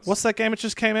Outer Worlds? what's that game that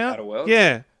just came out? Outer Worlds?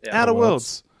 Yeah, Yeah. Outer Outer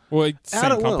Worlds. Well, it's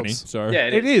Outer same company, Worlds. so Yeah,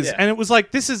 It is, yeah. and it was like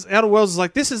this is Outer Worlds is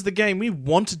like this is the game we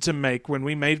wanted to make when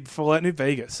we made Fallout New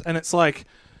Vegas, and it's like,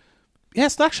 yeah,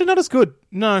 it's actually not as good.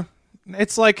 No,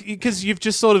 it's like because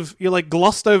you're like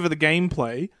glossed over the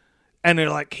gameplay, and they're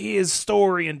like here's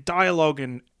story and dialogue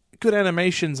and good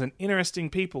animations and interesting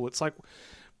people. It's like,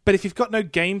 but if you've got no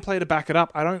gameplay to back it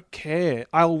up, I don't care.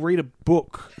 I'll read a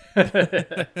book.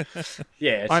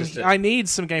 Yeah, it's just I need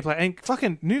some gameplay. And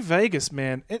fucking New Vegas,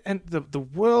 man. And the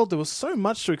world, there was so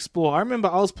much to explore. I remember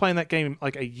I was playing that game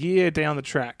like a year down the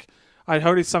track. I'd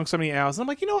already sunk so many hours. And I'm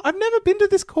like, you know what? I've never been to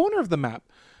this corner of the map.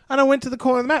 And I went to the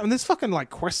corner of the map, and there's fucking like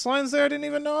quest lines there I didn't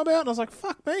even know about. And I was like,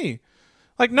 fuck me.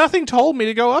 Like, nothing told me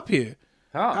to go up here.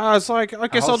 Oh. I was like, I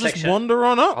guess whole I'll just section. wander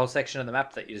on a up. whole section of the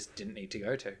map that you just didn't need to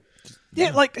go to.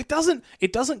 Yeah, like it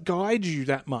doesn't guide you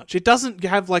that much. It doesn't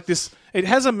have like this. It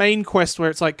has a main quest where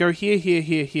it's like go here, here,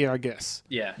 here, here. I guess,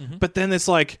 Yeah. but then it's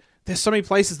like there's so many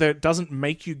places that it doesn't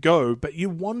make you go, but you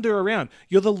wander around.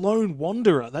 You're the lone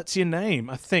wanderer. That's your name,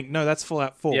 I think. No, that's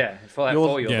Fallout 4. Yeah, Fallout You're-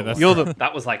 4. yeah, that's- You're the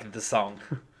That was like the song.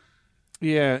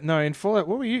 yeah. No, in Fallout,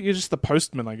 what were you? You're just the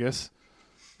postman, I guess.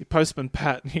 You postman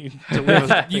Pat. You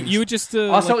deliver You, things. you were just Also,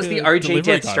 like it was the a OG delivery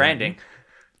Dead guy, Stranding.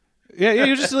 Yeah,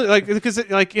 you're just like because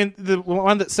like in the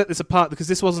one that set this apart because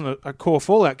this wasn't a core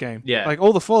Fallout game. Yeah. like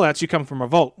all the Fallouts you come from a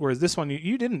vault, whereas this one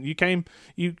you didn't. You came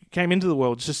into the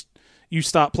world. Just you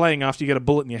start playing after you get a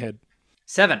bullet in your head.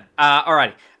 7.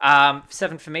 Alrighty.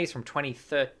 7 for me is from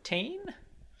 2013.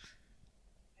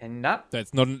 And no,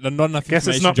 That's not enough Guess information.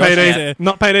 it's not Josh. payday.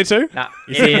 Not payday 2. no.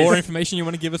 Is It there more is, information you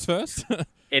want to give us first?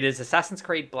 it is Assassin's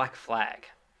Creed Black Flag.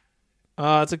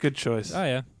 It's a good choice. Oh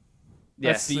yeah.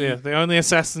 Yes. The only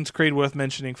Assassin's Creed worth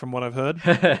mentioning from what I've heard,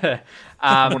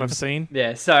 Um, what I've seen.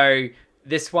 Yeah, so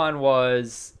this one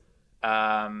was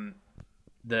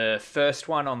the first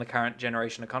one on the current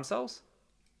generation of consoles.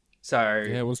 So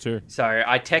Yeah, it was too. So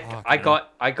I Fuck, I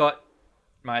man. got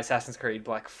my Assassin's Creed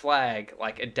Black Flag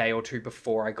like a day or two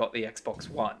before I got the Xbox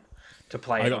One to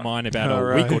play I it got on. mine about Oh, a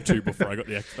right. week or two before I got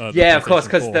the Yeah, of course, PlayStation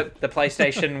because 4. the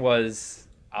PlayStation was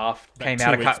came About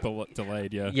out 2 a weeks couple.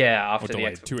 delayed. Yeah. Yeah, Or after the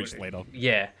delayed, Xbox. 2 weeks later.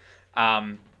 Yeah.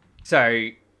 So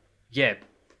yeah,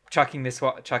 chucking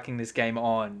this game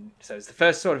on. So it's the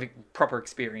first sort of proper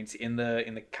experience in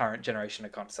the current generation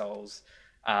of consoles.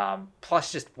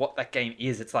 Plus, just what that game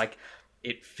is, it's like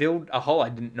it filled a hole I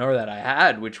didn't know that I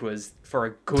had, which was for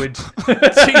a good.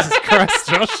 Jesus Christ,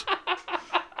 Josh!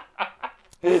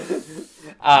 Cool,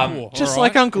 Just alright.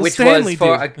 like Uncle which Stanley was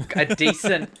for did. a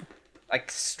decent like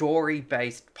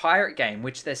story-based pirate game,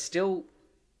 which there still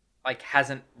like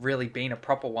hasn't really been a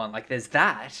proper one. Like there's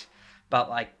that, but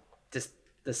like just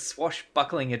the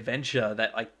swashbuckling adventure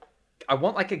that like I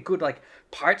want like a good like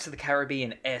Pirates of the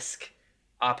Caribbean-esque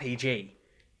RPG.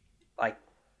 Like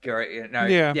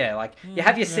Yeah. like you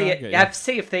have your yeah, I get you you. have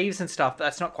Sea of Thieves and stuff, but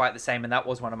that's not quite the same, and that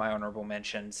was one of my honorable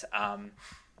mentions.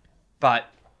 But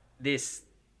this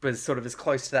was sort of as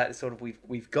close to that as sort of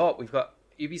we've got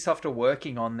Ubisoft are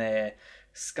working on their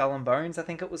Skull and Bones, I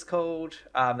think it was called.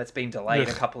 That's been delayed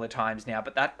a Ugh. couple of times now,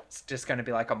 but that's just going to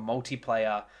be like a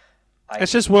multiplayer. Like,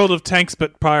 It's just World of Tanks,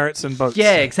 but pirates and boats.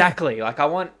 yeah, exactly. Like I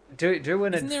want do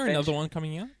an Isn't there another one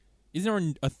coming out? Is there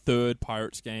a third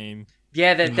Pirates game?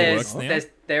 Yeah, in the works now?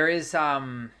 there is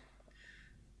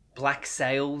Black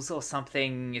Sails or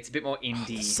something. It's a bit more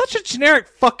indie. Such a generic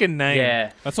fucking name.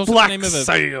 Yeah. That's also Black the name of a.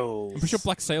 Sails. I'm pretty sure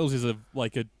Black Sails is a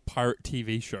pirate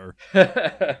TV show.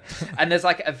 And there's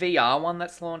like a VR one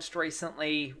that's launched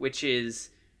recently, which is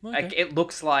like Okay. it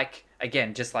looks like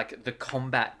again just like the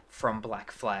combat from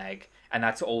Black Flag, and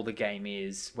that's all the game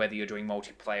is, whether you're doing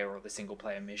multiplayer or the single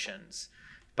player missions.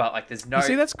 But like there's no You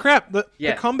see, that's crap. The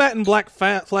Yeah. combat in Black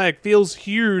Flag feels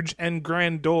huge and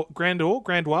grandoir.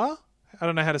 I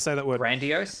don't know how to say that word.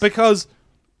 grandiose. Because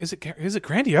is it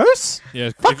grandiose? Yeah,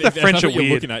 Fuck, the that's French what are you're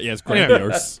weird. looking at, yeah, it's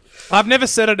grandiose. I've never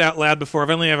said it out loud before. I've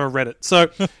only ever read it.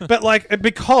 So, but like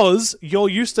because you're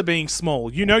used to being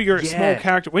small, you know you're a small Yeah.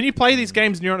 character. When you play these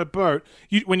games and you're on a boat,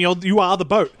 you are the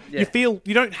boat. Yeah. You feel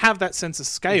you don't have that sense of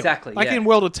scale. Exactly, Like yeah. in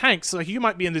World of Tanks, like you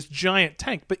might be in this giant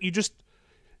tank, but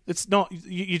it's not.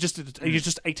 You're just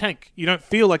a tank. You don't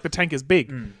feel like the tank is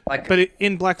big. Like- but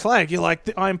in Black Flag, you're like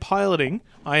I am piloting.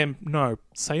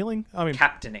 Sailing. I mean,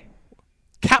 Captaining.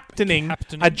 captaining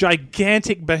Captaining. a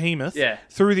gigantic behemoth Yeah.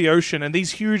 through the ocean, and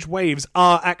these huge waves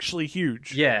are actually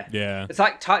huge. Yeah. Yeah. It's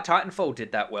like Titanfall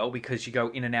did that well because you go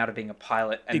in and out of being a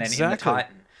pilot and then in the Exactly.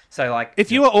 Titan. So like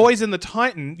If you were always in the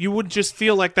Titan, you would just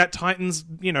feel like that Titan's,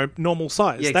 normal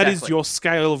size. Yeah, That is exactly. your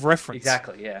scale of reference.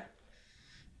 exactly, yeah.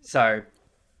 So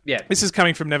yeah. This is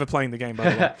coming from never playing the game, by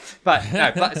the way. But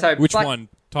no, so Which Black- one?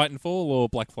 Titanfall or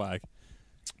Black Flag?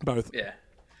 Both. Yeah.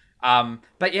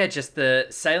 But yeah, just the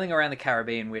sailing around the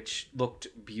Caribbean, which looked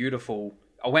beautiful.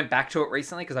 I went back to it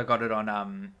recently because I got it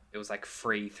on it was like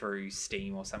free through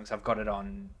Steam or something, so I've got it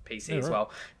on PC as right.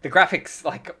 well. The graphics,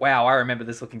 like, wow, I remember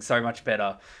this looking so much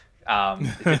better.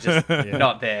 They're just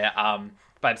not there.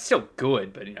 But it's still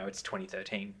good, but it's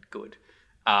 2013 good.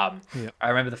 I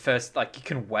remember the first, like, you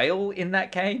can whale in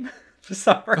that game for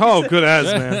some reason. Oh, good as,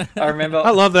 man. I remember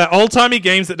I love that. Old-timey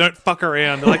games that don't fuck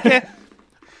around. They're like, yeah,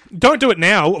 don't do it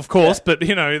now, of course, but,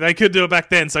 they could do it back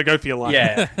then, so go for your life.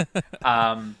 Yeah.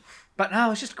 But no, it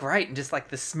was just great. And just like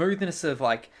the smoothness of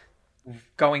like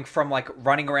going from like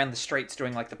running around the streets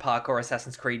doing like the parkour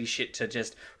Assassin's Creed shit to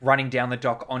just running down the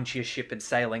dock onto your ship and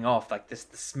sailing off. Like this,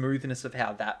 the smoothness of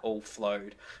how that all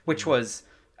flowed, which was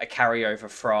a carryover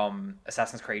from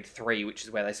Assassin's Creed 3, which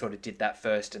is where they sort of did that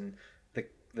first. And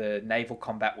the naval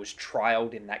combat was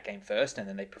trialed in that game first, and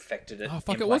then they perfected it. Oh,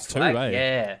 fuck, in it Black was too, Flag. eh?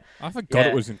 Yeah, I forgot Yeah.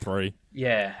 it was in 3.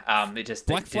 yeah. It just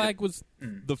Black it did Flag it- was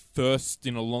the first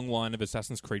in a long line of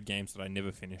Assassin's Creed games that I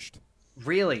never finished.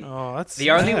 really. Oh, that's The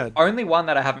sad. only one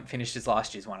that I haven't finished is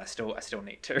last year's one. I still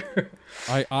need to.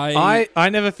 I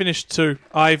never finished 2.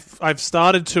 I've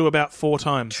started 2 about 4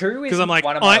 times. 2 is I'm like,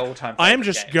 one of my all-time I am favourite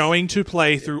just games. going to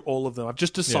play through all of them. I've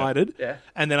just decided, Yeah.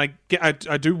 and then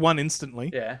I do 1 instantly,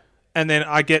 Yeah. and then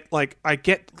I get like a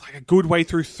good way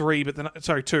through 3, but then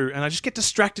 2, and I just get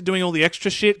distracted doing all the extra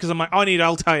shit because I'm like, I need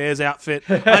Altair's outfit,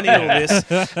 I need all this,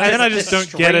 and then I just don't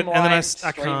get it, and then I can't.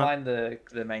 streamline the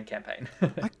main campaign.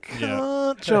 I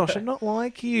can't, Josh. I'm not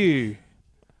like you.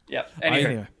 Yep.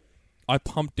 Anyway. I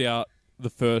pumped out the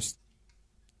first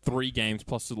 3 games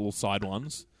plus the little side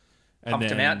ones. And Pumped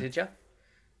then, them out, did you?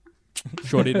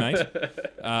 Sure did, mate.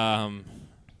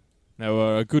 They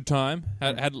were a good time.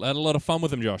 Had a lot of fun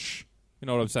with them, Josh. You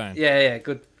know what I'm saying? Yeah.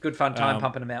 Good fun time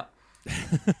pumping them out.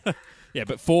 Yeah,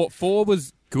 but 4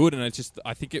 was good, and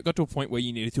I think it got to a point where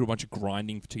you needed to do a bunch of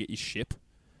grinding to get your ship.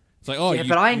 It's like, Yeah,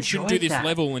 but I you shouldn't do enjoyed this that.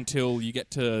 level until you get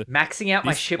to... Maxing out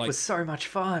my This, ship like- was so much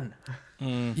fun.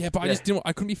 Yeah, but I just didn't...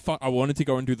 I couldn't be... I wanted to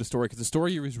go and do the story, because the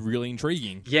story is really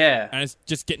intriguing. Yeah. And it's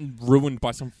just getting ruined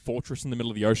by some fortress in the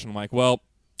middle of the ocean. I'm like, well,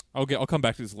 I'll come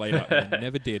back to this later. And I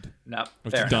never did. No, I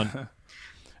was fair just enough. done.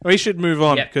 We should move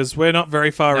on Yeah. because we're not very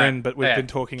far No, in, but we've yeah. been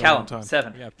talking a Callum, long time.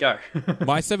 7. Yeah. Go.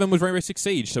 My 7 was Rainbow Six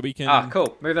Siege, so we can... Ah,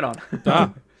 cool. Moving on.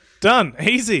 Done.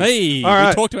 Easy. Hey, all we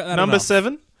right. talked about that Number enough.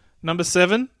 7. Number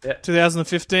 7. Yeah.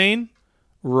 2015.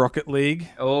 Rocket League.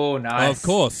 Oh, nice. Of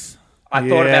course. I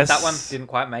thought about Yes. that one. Didn't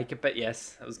quite make it, but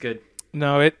yes, that was good.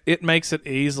 No, it makes it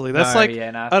easily. That's No, like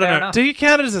yeah, no, I don't fair know. enough. Do you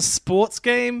count it as a sports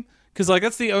game? Because like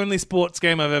that's the only sports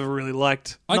game I've ever really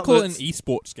liked. I Not call that it an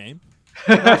esports game.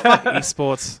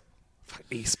 esports. Fuck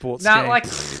esports. No, game. like,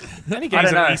 Any I game's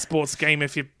don't know. an esports game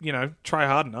if you try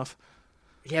hard enough.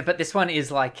 Yeah, but this one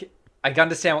is like, I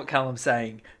understand what Callum's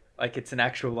saying. Like, it's an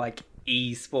actual like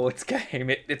e-sports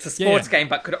game. It's a sports game,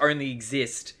 but could only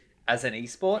exist as an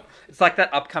e-sport. It's like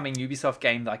that upcoming Ubisoft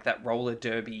game, like that roller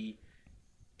derby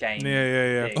game.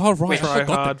 Yeah. thing, Oh, right. which- I Try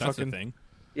forgot hard, that that's a fucking- thing.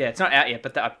 yeah, it's not out yet,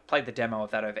 but I played the demo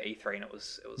of that over E3, and it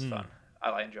was fun.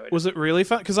 I enjoyed it. Was it really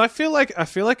fun? Because I feel like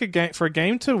a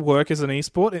game to work as an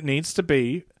esport, it needs to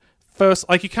be first.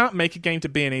 Like you can't make a game to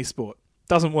be an esport.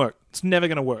 Doesn't work. It's never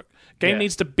going to work. Game Yeah.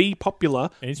 needs to be popular.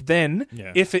 Then,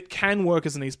 Yeah. if it can work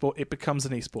as an esport, it becomes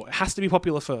an esport. It has to be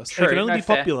popular first. True, It can only no, be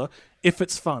fair. popular if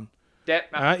it's fun. Yeah, You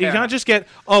can't fair enough. just get,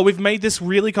 we've made this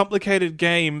really complicated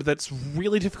game that's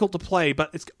really difficult to play, but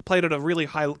it's played at a really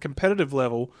high competitive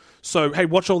level. So, hey,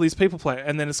 watch all these people play it.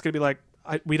 And then it's going to be like,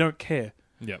 we don't care.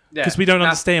 Yeah. Yeah. Because we don't No,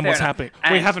 understand fair what's enough. happening.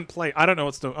 And- We haven't played. I don't know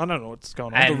what's going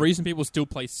on. And- The reason people still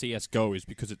play CS:GO is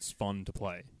because it's fun to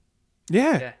play.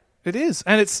 Yeah, it is,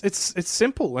 and it's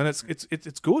simple and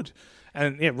it's good,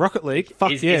 and yeah, Rocket League,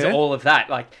 fuck is all of that.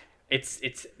 Like,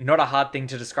 it's not a hard thing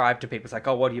to describe to people. It's like,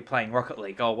 oh, what are you playing? Rocket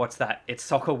League. Oh, what's that? It's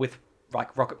soccer with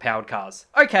like rocket powered cars.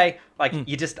 Okay, like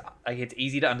you just like it's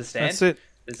easy to understand. That's it.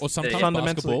 Or sometimes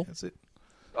Fundamentally, basketball. that's it.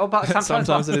 Oh, but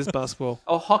Sometimes it is basketball.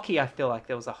 Oh, hockey. I feel like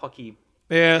there was a hockey.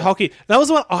 Yeah, hockey. That was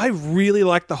one I really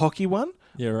liked, the hockey one.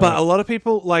 Yeah, right. But a lot of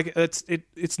people like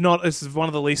it's not. It's one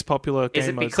of the least popular game Is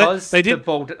it modes. because they the did?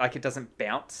 ball like it doesn't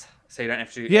bounce, so you don't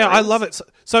have to do? Yeah, I aerials? love it.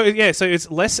 So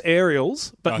it's less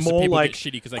aerials, but Oh, so more people like get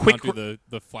shitty because they quick can't do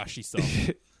the flashy stuff.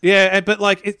 Yeah, but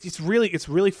like it's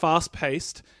really fast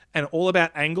paced and all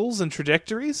about angles and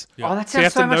trajectories. Oh, that So you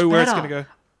have sounds so to know much where it's better. going to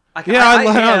go. Like, Yeah,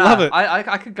 I love it.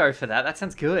 I could go for that. That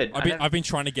sounds good. I've been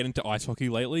trying to get into ice hockey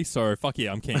lately, so fuck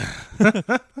yeah, I'm keen.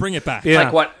 Bring it back. Yeah.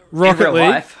 like what Rocket in real League.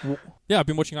 life. Yeah, I've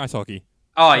been watching ice hockey.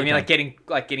 Oh, you mean Okay.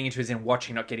 like getting into as in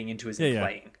watching, not getting into as in Yeah.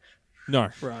 playing. No,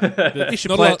 You should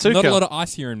not, play a it too, lot, not a Cal. lot of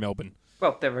ice here in Melbourne.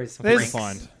 Well, there is some There's- rinks.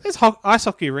 Find. There's ice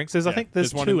hockey rinks. I think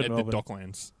there's one two in in the Melbourne.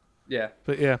 Docklands. Yeah.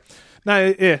 But yeah,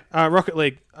 no, yeah. Rocket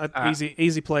League, Alright.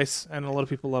 easy place, and a lot of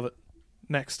people love it.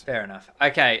 Next, Fair enough.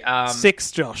 Okay.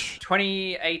 6, Josh.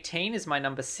 2018 is my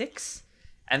number 6,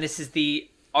 and this is the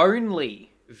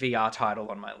only VR title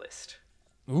on my list.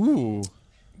 Ooh,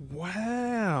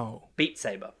 Wow, Beat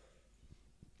Saber.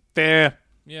 fair.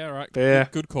 yeah, right. Fair.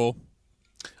 Good call.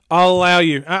 I'll allow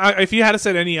you. If you had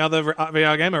said any other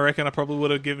VR game, I reckon I probably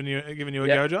would have given you a Yep.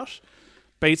 go, Josh.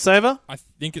 Beat Saber. I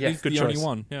think it Yeah, is good the only choice.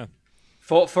 one. Yeah.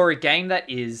 For a game that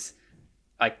is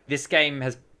like this game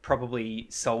has probably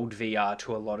sold VR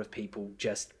to a lot of people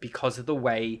just because of the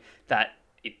way that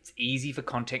it's easy for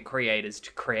content creators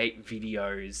to create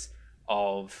videos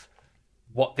of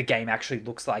what the game actually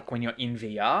looks like when you're in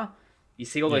VR. You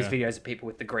see all those Yeah. videos of people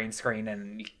with the green screen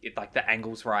and like the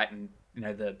angles right and you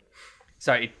know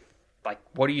so like,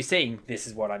 what are you seeing? This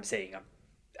is what I'm seeing.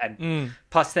 And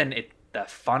plus, then the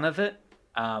fun of it,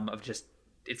 of just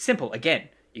it's simple. Again,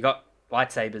 you got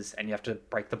lightsabers, and you have to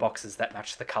break the boxes that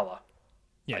match the color.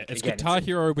 Yeah, Like, it's again, Guitar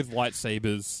Hero with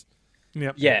lightsabers.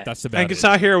 Yep. Yeah, That's about And it.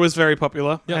 Guitar Hero was very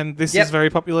popular, Yep. and this Yep. is very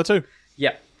popular too.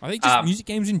 yeah. I think just music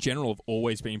games in general have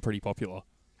always been pretty popular.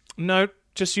 No,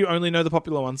 just you only know the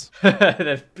popular ones.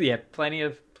 Yeah, plenty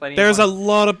of. There's a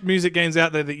lot of music games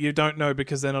out there that you don't know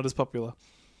because they're not as popular.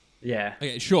 Yeah.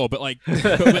 Okay, sure, but like,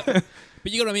 but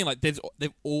you know what I mean. Like, they've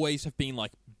always have been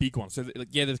like big ones. So like,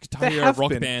 yeah, there's Guitar There Hero, have Rock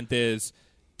been. Band. There's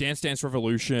Dance Dance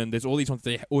Revolution. There's all these ones.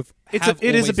 It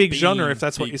It is a big genre, if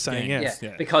that's what you're saying, Yeah, yes.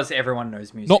 because everyone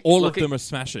knows music. Not all Look of them at- are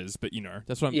smashes, but you know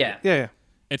that's what I'm. Yeah, Yeah.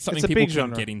 it's something It's a people big can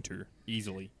genre. get into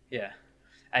easily. yeah,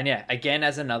 and yeah. Again,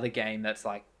 as another game that's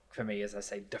like for me, as I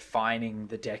say, defining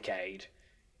the decade.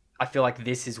 I feel like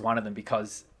this is one of them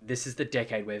because this is the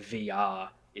decade where VR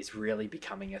is really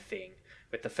becoming a thing.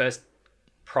 With the first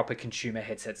proper consumer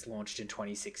headsets launched in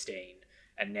 2016,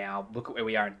 and now look at where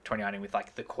we are in 2019 with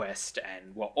like the Quest,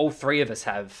 and well, all three of us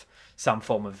have some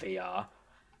form of VR.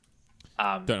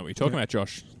 Don't know what you're talking about,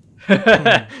 Josh.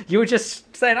 You were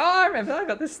just saying, "Oh, I remember, I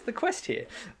got the Quest here."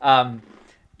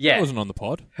 Yeah, I wasn't on the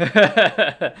pod.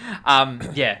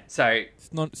 yeah. So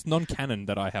It's non-canon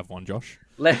that I have one, Josh.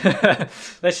 let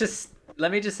me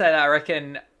just say that I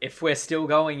reckon if we're still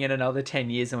going in another 10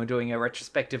 years and we're doing a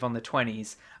retrospective on the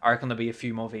 20s, I reckon there'll be a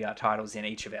few more VR titles in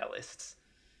each of our lists.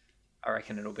 I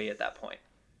reckon it'll be at that point.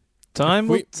 Time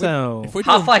will We- tell. If we're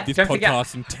doing Half-Life, this don't forget.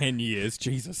 podcast in 10 years,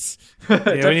 Jesus. Yeah,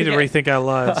 we need to forget- rethink our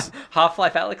lives.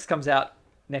 Half-Life Alyx comes out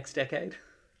next decade.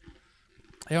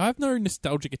 Hey, I have no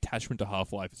nostalgic attachment to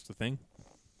Half-Life. It's the thing.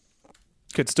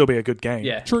 Could still be a good game.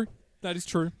 Yeah. True. That is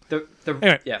true.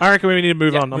 Anyway, yeah. I reckon we need to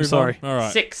move Yeah, on. I'm Move sorry. on. All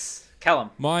right. 6.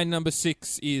 Callum. My number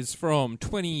 6 is from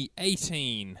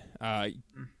 2018.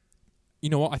 You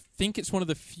know what? I think it's one of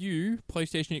the few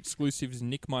PlayStation exclusives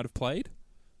Nick might have played.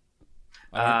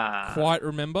 I don't quite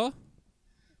remember.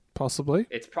 Possibly.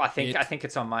 I think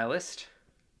it's on my list.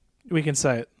 We can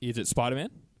say it. Is it Spider-Man?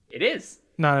 It is.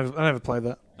 No, I never played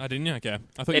that. I didn't. Okay,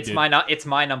 I thought It's you did. it's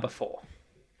my number 4.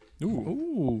 Ooh.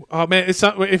 Ooh. Oh, man. It's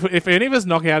not, if any of us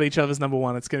knock out each other's number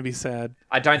one, it's going to be sad.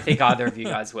 I don't think either of you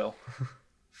guys will.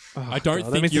 Oh, I don't God,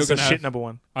 that think means you're it's a gonna shit have- number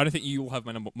one. I don't think you will have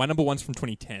my number. My number 1's from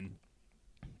 2010.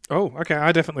 Oh, okay.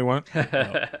 I definitely won't.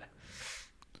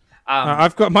 Um,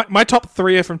 I've got my top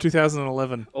 3 are from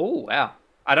 2011. Oh, wow.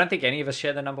 I don't think any of us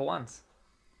share the number 1s.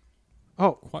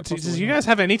 Oh, Quite does possibly you not. guys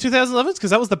have any 2011s? Because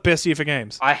that was the best year for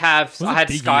games. I had Wasn't big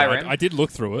year. Skyrim. I did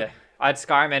look through it. Yeah. I had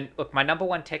Skyrim, and look, my number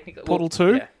 1 technically... Portal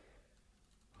 2? Yeah.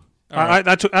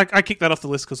 I kicked that off the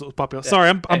list because it was popular. Sorry,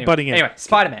 I'm Anyway, butting in. Anyway,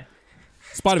 Spider-Man.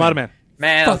 Spider-Man.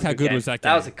 Man, Fuck, that was a how good game. was that That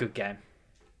game? was a good game.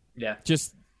 Yeah.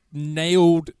 Just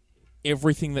nailed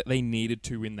everything that they needed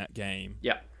to in that game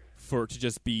Yeah. for it to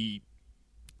just be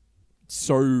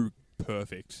so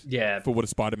perfect. Yeah. For what a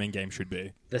Spider-Man game should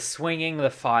be. The swinging, the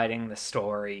fighting, the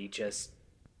story, just...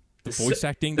 The voice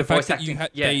acting, the the, fact voice that you acting,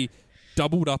 had yeah. they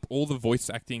doubled up all the voice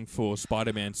acting for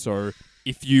Spider-Man. So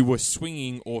if you were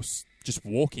swinging or just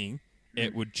walking,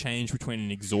 it would change between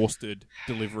an exhausted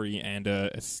delivery and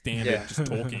a standard Yeah. just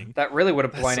talking. That really would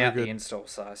have blown so out good. the install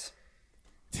size.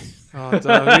 Oh,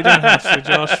 duh, we don't have to,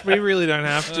 Josh. We really don't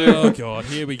have to. Oh god,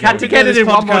 here we go. Had to get it This in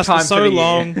one more podcast time was so for the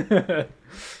long. year.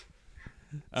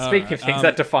 Speaking of things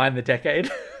that define the decade.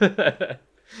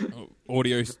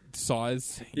 Audio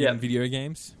size Yep. in video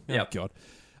games. Oh Yep. god.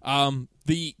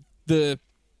 The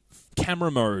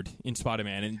camera mode in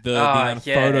Spider-Man and the Ah, amount of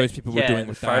photos people were doing the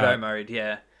with photo that. mode,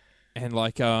 yeah. And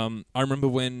like, I remember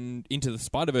when Into the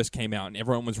Spider-Verse came out and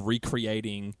everyone was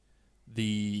recreating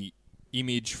the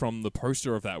image from the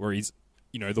poster of that, where he's,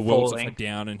 the world's Falling. upside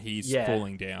down and he's Yeah.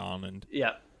 falling down, and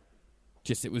Yeah.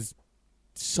 just it was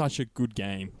such a good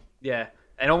game. Yeah.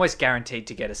 And almost guaranteed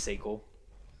to get a sequel.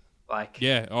 Like,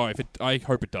 Yeah. Oh, I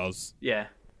hope it does. yeah.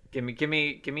 Give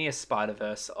me a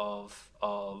Spider-Verse of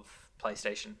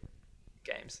PlayStation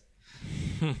games.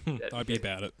 I'd be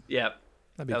about it. Yeah.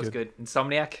 That'd be That was good. good.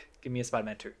 Insomniac, give me a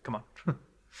Spider-Man 2. Come on.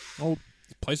 Oh,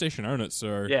 PlayStation own it,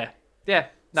 so Yeah. Yeah.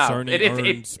 No, Sony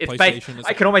owns it's PlayStation as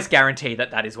I can almost guarantee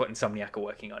that is what Insomniac are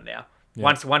working on now.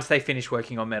 Yeah. Once they finish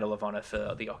working on Medal of Honor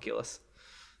for the Oculus.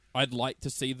 I'd like to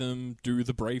see them do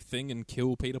the brave thing and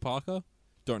kill Peter Parker.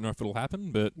 Don't know if it'll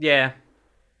happen, but Yeah.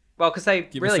 Well, because they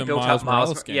Give us really a built Miles up Miles.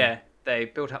 Morales game. Yeah, they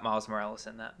built up Miles Morales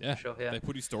in that. yeah, For sure. Yeah. they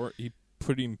put his story. He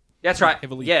put him. That's right.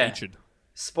 Heavily Yeah. featured.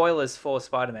 Spoilers for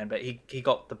Spider-Man, but he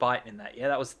got the bite in that. Yeah,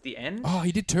 that was the end. Oh,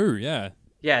 he did too. Yeah.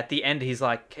 Yeah, at the end, he's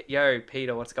like, "Yo,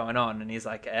 Peter, what's going on?" And he's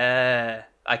like, I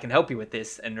can help you with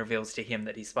this," and reveals to him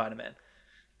that he's Spider-Man.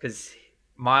 Because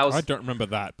Miles. I don't remember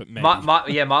that, but maybe.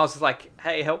 Miles was like,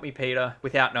 "Hey, help me, Peter,"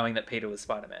 without knowing that Peter was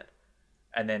Spider-Man.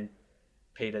 And then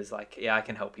Peter's like, "Yeah, I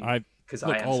can help you because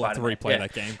I am I'll have to Spider-Man." replay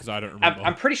that game because I don't remember.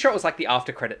 I'm pretty sure it was like the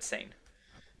after credit scene.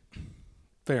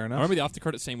 Fair I enough. remember the after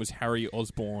credit scene was Harry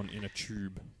Osborn in a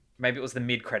tube. Maybe it was the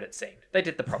mid-credit scene. They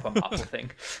did the proper Marvel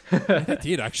thing. They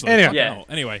did actually. Anyway. Fucking Yeah. hell.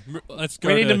 Anyway, let's go.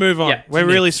 We need to move on. Yeah. We're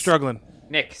really Next. struggling.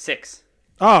 Nick, 6.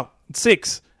 Oh,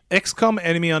 6. XCOM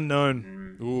Enemy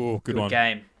Unknown. Ooh, good Good one.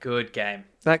 game. Good game.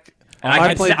 That And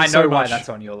I played I this know so why much. that's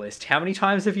on your list. How many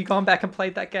times have you gone back and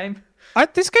played that game?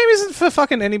 This game isn't for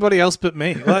fucking anybody else but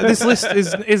me. Like, this list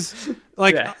is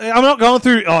like Yeah. I'm not going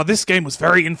through. Oh, this game was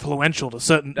very influential to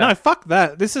certain. No, fuck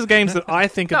that. This is games that I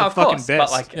think No, are the of fucking course, best.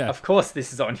 but like, Yeah. of course,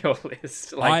 this is on your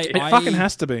list. Like, it fucking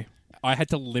has to be. I had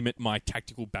to limit my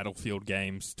tactical battlefield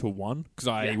games to one because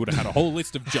I would have had a whole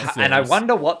list of just those. and I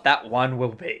wonder what that one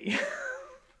will be.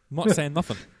 I'm not saying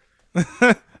nothing.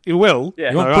 It will.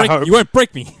 Yeah. You won't, I break, hope. you won't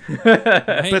break me.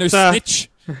 I ain't no But, snitch.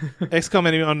 XCOM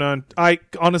Enemy Unknown. I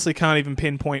honestly can't even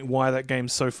pinpoint why that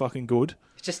game's so fucking good.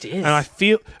 It just is. And I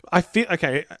feel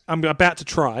okay. I'm about to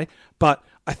try, but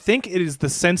I think it is the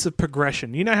sense of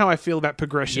progression. You know how I feel about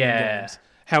progression in Yeah. games.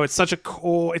 How it's such a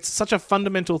core, it's such a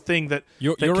fundamental thing that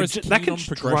You're that as keen that on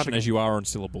progression as you are on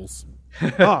syllables.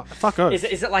 Oh, fuck off. Is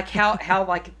it like how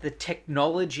like the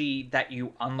technology that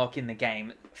you unlock in the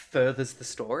game furthers the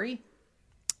story?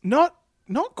 Not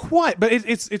quite, but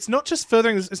it's not just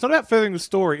furthering. It's not about furthering the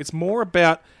story. It's more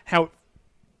about how.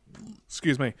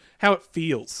 Excuse me. How it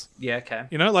feels. Yeah. Okay.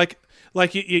 You know, like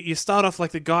you start off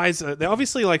like the guys. They're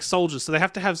obviously like soldiers, so they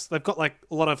have to have. They've got like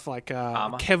a lot of like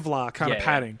Kevlar kind of Yeah,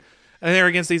 padding, and they're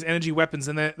against these energy weapons,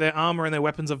 and their armor and their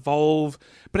weapons evolve.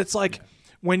 But it's like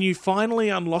when you finally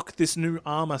unlock this new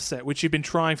armor set, which you've been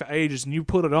trying for ages, and you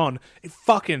put it on,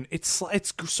 it's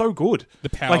so good. The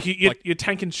power, like you're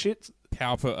tanking shit.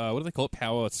 Power, what do they call it?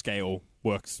 Power scale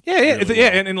works. Yeah,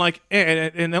 really well.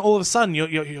 and all of a sudden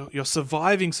you're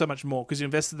surviving so much more because you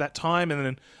invested that time and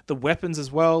then the weapons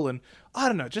as well, and I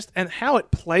don't know, and how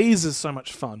it plays is so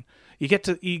much fun. You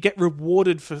get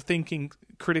rewarded for thinking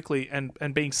critically and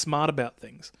being smart about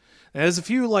things. Now, there's a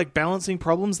few like balancing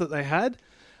problems that they had,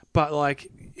 but like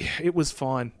it was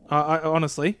fine. I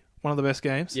honestly one of the best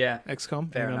games. Yeah.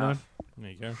 XCOM. Fair you know. enough. There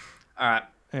you go. All right.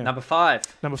 Yeah. Number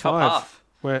 5. Number Top 5. half.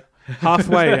 We're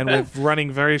halfway and we're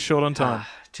running very short on time.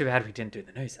 Too bad we didn't do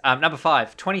the news. Number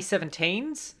 5.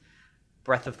 2017's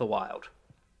Breath of the Wild.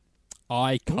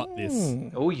 I cut this.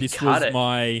 Oh, you This cut was it.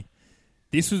 my.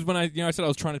 This was when I said I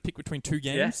was trying to pick between two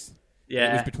games. Yeah.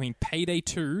 It was between Payday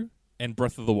 2 and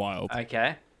Breath of the Wild.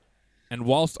 Okay. And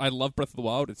whilst I love Breath of the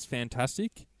Wild, it's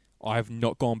fantastic. I have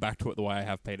not gone back to it the way I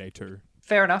have Payday 2.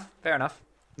 Fair enough.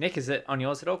 Nick, is it on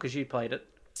yours at all? Because you played it.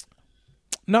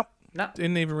 Nope. No.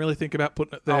 Didn't even really think about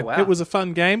putting it there. Oh, wow. It was a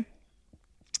fun game.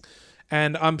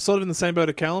 And I'm sort of in the same boat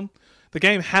as Callum. The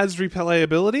game has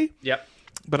replayability, Yep.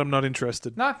 but I'm not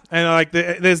interested. No. And like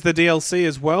there's the DLC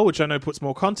as well, which I know puts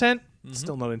more content.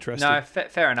 Still not interested. No,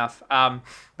 fair enough.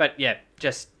 But yeah,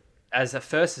 just as a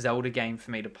first Zelda game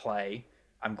for me to play,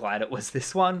 I'm glad it was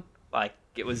this one. Like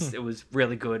it was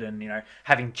really good, and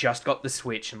having just got the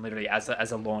Switch and literally as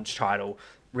a launch title,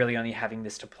 really only having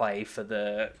this to play for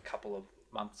the couple of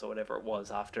months or whatever it was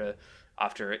after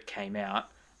it came out.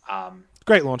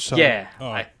 Great launch title. Yeah,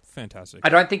 Oh, fantastic. I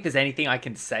don't think there's anything I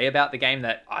can say about the game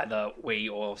that either we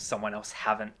or someone else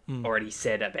haven't already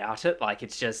said about it. Like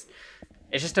it's just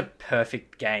a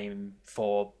perfect game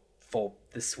for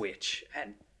the Switch,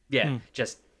 and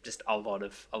just a lot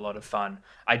of fun.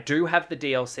 I do have the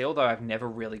DLC, although I've never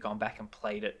really gone back and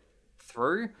played it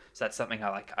through. So that's something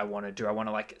I want to do. I want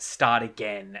to start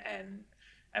again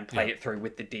and play it through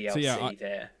with the DLC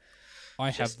there. I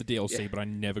have the DLC, but I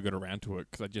never got around to it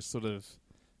because I just sort of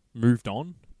moved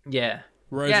on. Yeah.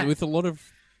 Whereas with a lot of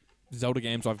Zelda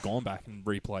games, I've gone back and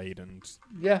replayed, and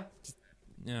Yeah.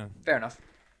 yeah. Fair enough.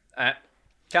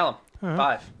 Callum,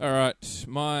 5. All right,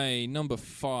 my number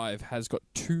 5 has got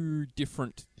 2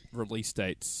 different release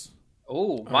dates.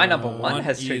 Oh, my number 1 one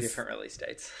has 2 is- different release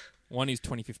dates. One is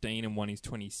 2015 and one is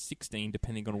 2016,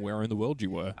 depending on where in the world you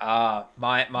were.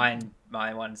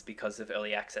 My one's because of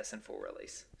early access and full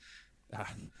release.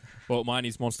 Well, mine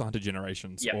is Monster Hunter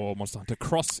Generations Yep. or Monster Hunter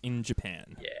Cross in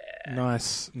Japan. Yeah.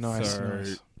 Nice. So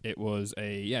it was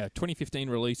a 2015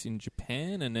 release in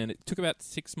Japan, and then it took about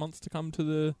 6 months to come to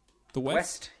the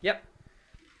West. Yep.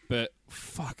 But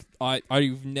fuck,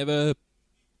 I've never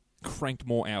cranked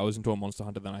more hours into a Monster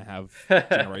Hunter than I have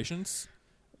Generations.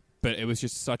 But it was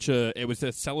just it was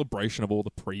a celebration of all the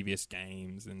previous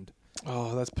games, and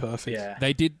Oh, that's perfect. Yeah.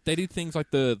 they did things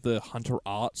like the Hunter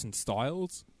arts and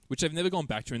styles, which they've never gone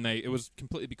back to, and it was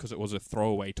completely because it was a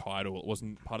throwaway title. It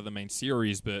wasn't part of the main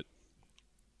series, but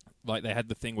like they had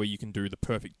the thing where you can do the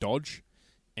perfect dodge,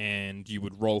 and you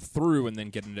would roll through and then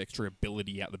get an extra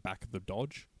ability out the back of the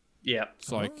dodge. Yeah.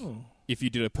 So like, if you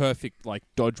did a perfect like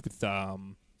dodge with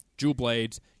dual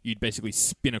blades, you'd basically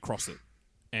spin across it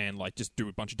and like just do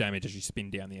a bunch of damage as you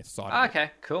spin down the side. Of it.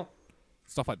 Okay, cool.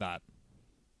 Stuff like that.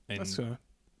 And That's cool.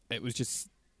 it was just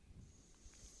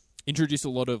introduced a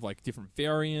lot of like different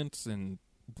variants, and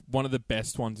one of the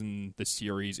best ones in the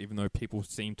series, even though people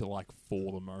seem to like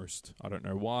 4 the most. I don't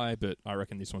know why, but I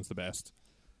reckon this one's the best.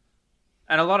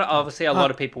 And a lot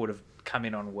of people would have come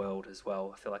in on World as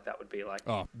well. I feel like that would be like...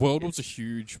 Oh, World was a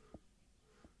huge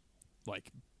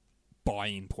like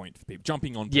buy-in point for people,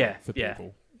 jumping on point for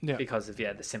people. Yeah. Because of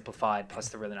the simplified plus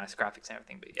the really nice graphics and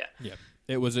everything. But yeah,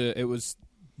 it was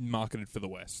marketed for the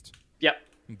West. Yep.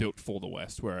 Built for the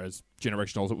West, whereas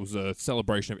Generationals, it was a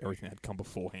celebration of everything that had come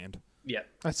beforehand. Yeah.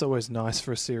 That's always nice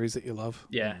for a series that you love.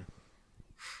 Yeah.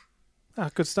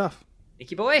 Good stuff.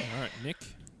 Nicky boy. All right, Nick.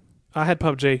 I had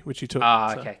PUBG, which you took.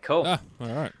 Okay, cool. All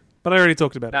right. But I already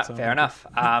talked about it. So Fair enough.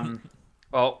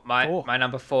 Well, my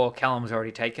number 4, Callum's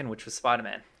already taken, which was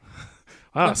Spider-Man.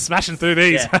 Oh, smashing through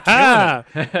these. Yeah.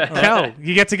 Cal,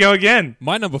 you get to go again.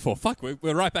 My number 4. Fuck, we're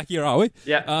right back here, are we?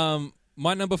 Yeah.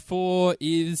 My number 4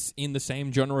 is in the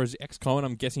same genre as XCOM, and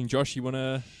I'm guessing, Josh, you want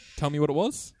to tell me what it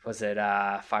was? Was it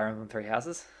Fire Emblem Three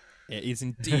Houses? It is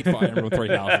indeed Fire Emblem Three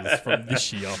Houses from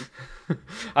this year.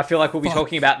 I feel like we'll be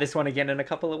talking about this one again in a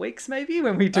couple of weeks, maybe,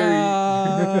 when we do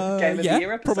Game of the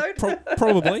Year episode.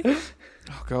 Probably.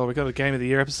 Oh god, we got a Game of the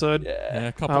Year episode.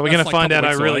 Yeah, we're gonna find out.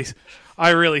 I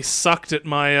really sucked at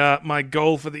my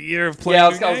goal for the year of playing. Yeah, I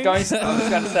was going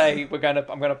to say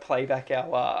I'm going to play back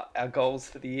our goals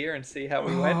for the year and see how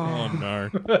we went. Oh no.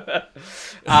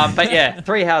 But yeah,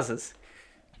 Three Houses.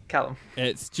 Callum.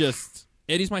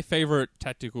 It is my favorite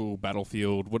tactical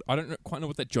battlefield. I don't quite know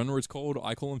what that genre is called.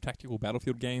 I call them tactical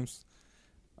battlefield games.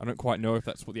 I don't quite know if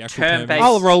that's what the actual term is.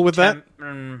 I'll roll with that.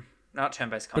 Not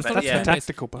turn-based But combat. That's the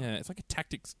tactical part. Yeah, it's like a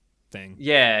tactics thing.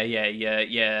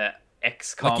 Yeah.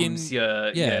 XCOMs,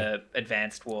 like your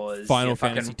Advanced Wars, Final your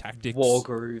Fantasy Tactics,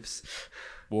 Wargrooves.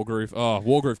 Wargroove. Oh,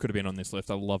 Wargroove could have been on this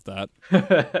list. I love that.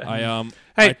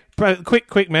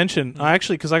 Quick mention. I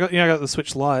actually, because I got the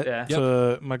Switch Lite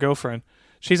for my girlfriend.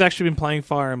 She's actually been playing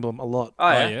Fire Emblem a lot.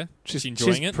 Oh yeah. She's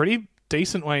enjoying it. Pretty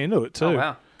decent way into it too. Oh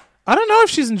wow. I don't know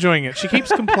if she's enjoying it. She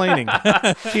keeps complaining.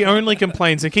 She only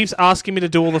complains and keeps asking me to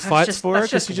do all the fights for her.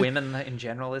 That's just women in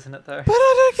general, isn't it? Though. But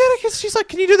I don't get it because she's like,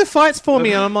 "Can you do the fights for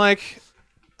me?" And I'm like,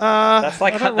 "That's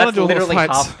literally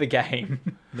half the game."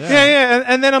 Yeah.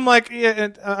 And then I'm like,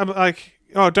 I'm like,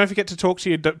 "Oh, don't forget to talk to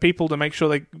your people to make sure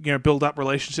they build up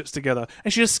relationships together."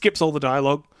 And she just skips all the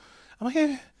dialogue. I'm like,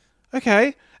 yeah,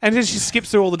 okay. And then she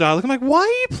skips through all the dialogue. I'm like, why are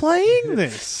you playing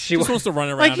this? She just wants to run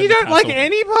around. Like, you don't like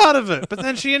any part of it, but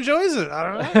then she enjoys it. I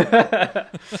don't know.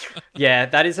 Yeah,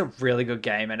 that is a really good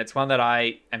game, and it's one that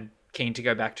I am keen to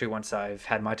go back to once I've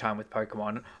had my time with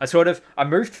Pokemon. I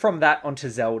moved from that onto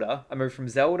Zelda. I moved from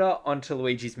Zelda onto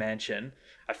Luigi's Mansion.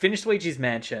 I finished Luigi's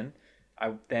Mansion.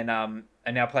 I then am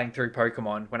now playing through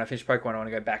Pokemon. When I finish Pokemon, I want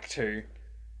to go back to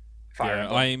Fire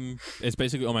Emblem. It's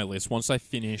basically on my list. Once I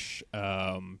finish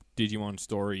Digimon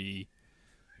Story,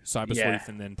 Cyber Sleuth,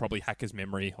 and then probably Hacker's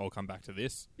Memory, I'll come back to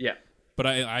this. Yeah. But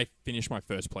I finished my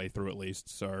first playthrough at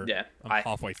least, so I'm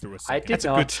halfway through a second.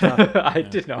 I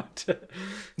did not.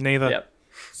 Neither. Yep.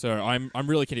 So I'm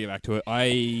really keen to get back to it.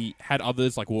 I had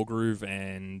others like Wargroove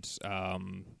and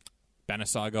Banner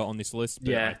Saga on this list,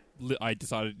 but I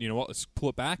decided, you know what, let's pull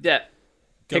it back. Yeah.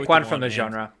 Pick one from the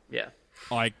genre. Yeah.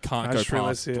 I can't go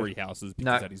past Three Houses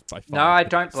because that is by far. No, I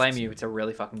don't blame you. It's a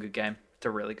really fucking good game. It's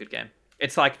a really good game.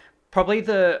 It's like probably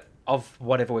of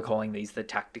whatever we're calling these, the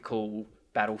tactical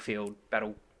battlefield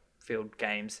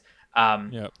games.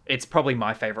 It's probably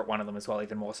my favorite one of them as well,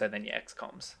 even more so than your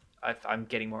XCOMs. I'm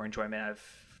getting more enjoyment out of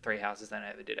Three Houses than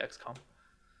I ever did XCOM.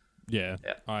 Yeah.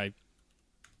 I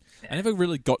never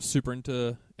really got super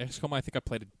into XCOM. I think I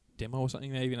played a demo or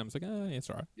something maybe, and I was like, oh, yeah, it's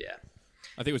alright. Yeah.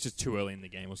 I think it was just too early in the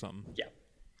game or something. Yeah.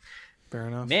 Fair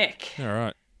enough. Nick. All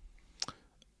right.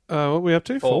 What are we up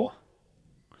to? 4.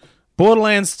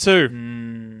 Borderlands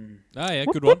 2. Oh, yeah,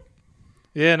 good one.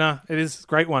 Yeah, no, it is a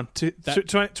great one.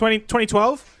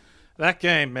 2012? That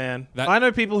game, man. I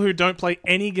know people who don't play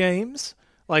any games,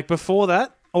 like before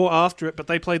that or after it, but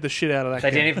they played the shit out of that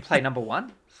game. They didn't even play number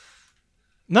 1?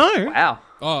 No. Wow.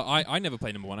 Oh, I never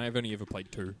played number 1. I've only ever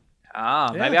played 2.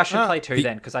 Maybe I should play 2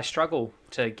 then, because I struggle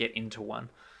to get into 1.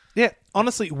 Yeah,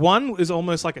 honestly, 1 is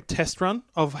almost like a test run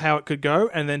of how it could go,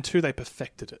 and then 2, they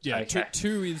perfected it. Yeah, okay.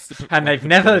 2 is the... And they've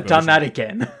never done that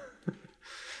again.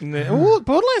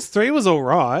 Borderlands 3 was all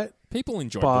right, People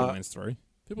enjoyed But- Borderlands 3.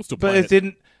 People still but play it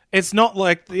didn't. It's not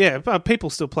like but people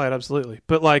still play it absolutely,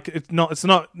 but like it's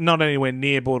not anywhere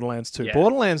near Borderlands 2. Yeah.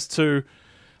 Borderlands 2,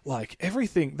 like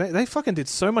everything they fucking did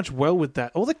so much well with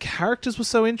that. All the characters were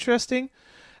so interesting,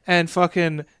 and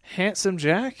fucking Handsome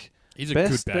Jack, He's a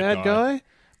best good bad guy.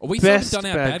 Oh, we still Best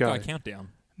haven't done our bad bad guy guy. countdown.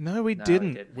 No, we No, didn't.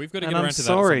 we didn't. We've got to And get I'm around to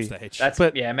sorry. that at some stage. That's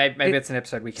But maybe it- it's an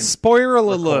episode we can. Spoiler record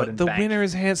alert: and the bank. winner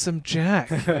is Handsome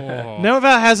Jack. Oh. Never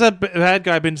has a bad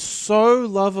guy been so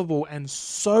lovable and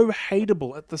so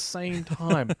hateable at the same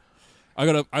time. I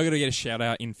gotta get a shout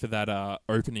out in for that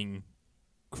opening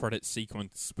credit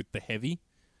sequence with the heavy.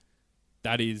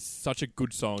 That is such a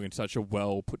good song and such a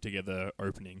well put together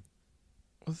opening.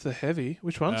 What's the heavy?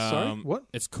 Which one? Sorry, what?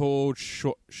 It's called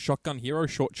Shotgun Hero,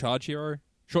 Short Charge Hero.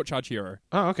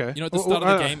 Oh, okay. You know, at the start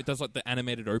of the game, it does like the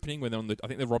animated opening where they're on I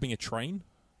think they're robbing a train.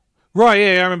 Right,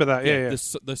 yeah, I remember that. Yeah.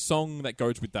 The song that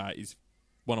goes with that is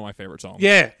one of my favorite songs.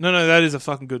 Yeah, no, that is a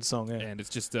fucking good song. Yeah, And it's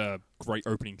just a great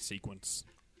opening sequence.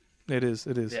 it is.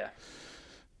 Yeah.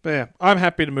 But yeah, I'm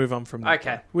happy to move on from that.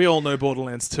 Okay. We all know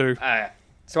Borderlands 2.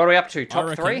 So what are we up to? I Top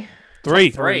reckon- 3?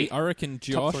 Three. Three. I reckon,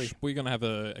 Top Josh, three. we're going to have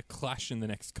a clash in the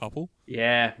next couple.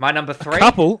 Yeah. My number 3.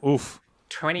 Couple. Oof.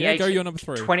 2018. Yeah, go your number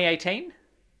 3. 2018.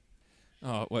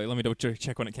 Oh, wait, let me double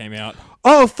check when it came out.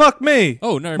 Oh, fuck me.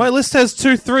 Oh, no. My list has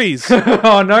 2 threes.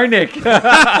 Oh no, Nick.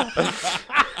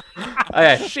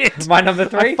 Okay. Shit. My number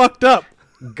 3. Fucked up.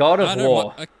 God of I know,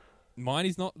 War. mine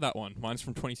is not that one. Mine's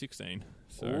from 2016.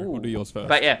 So we'll do yours first.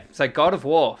 But yeah, so God of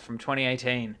War from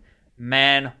 2018.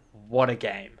 Man, what a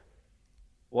game.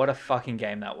 What a fucking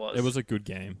game that was. It was a good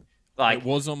game. like, It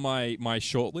was on my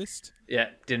short list, yeah,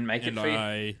 didn't make it and for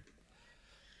you.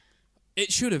 It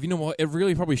should have. You know what? It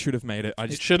really probably should have made it. I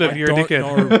just should have, I you're a don't dickhead.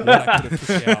 know what I could have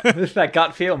pushed out. That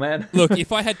gut feel, man. Look,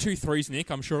 if I had 2 threes,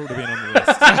 Nick, I'm sure it would have been on the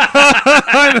list.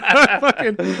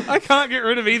 I can't get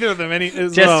rid of either of them.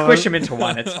 Just squish them into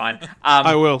one. It's fine.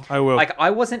 I will. Like I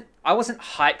wasn't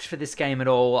hyped for this game at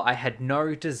all. I had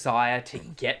no desire to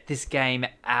get this game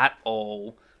at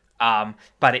all.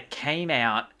 But it came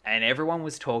out and everyone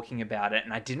was talking about it,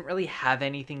 and I didn't really have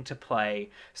anything to play,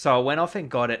 so I went off and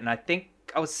got it. And I think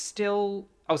I was still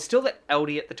at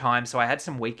LD at the time, so I had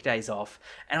some weekdays off,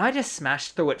 and I just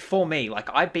smashed through it for me. Like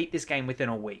I beat this game within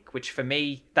a week, which for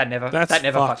me that never That's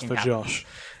fucking fucked for happened. Josh.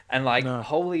 And like, No.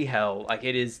 holy hell, like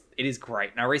it is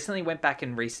great. And I recently went back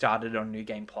and restarted on New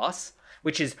Game Plus,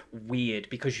 which is weird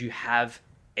because you have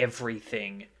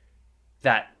everything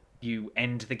that you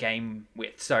end the game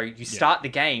with. So you start the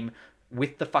game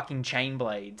with the fucking chain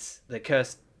blades, the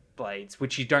cursed blades,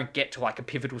 which you don't get to like a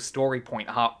pivotal story point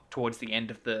up towards the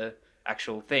end of the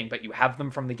actual thing, but you have them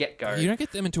from the get-go. You don't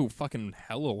get them until fucking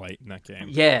hella late in that game.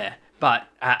 Yeah, but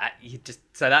you just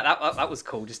so that was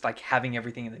cool. Just like having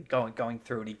everything and then going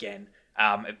through it again.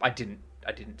 I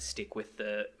didn't stick with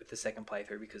the second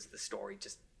playthrough because the story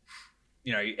just,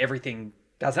 everything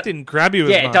doesn't Didn't grab you as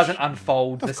yeah much. it doesn't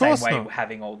unfold the same course way not.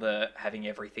 having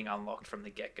everything unlocked from the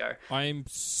get-go. I'm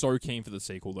so keen for the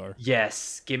sequel, though.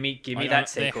 Yes, give me that There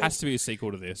sequel. has to be a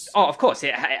sequel to this. Oh, of course,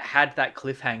 it had that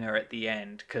cliffhanger at the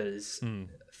end because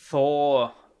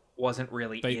Thor wasn't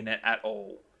really in it at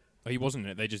all. He wasn't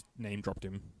in it. They just name dropped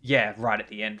him. Yeah, right at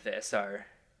the end there. So,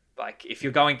 like, if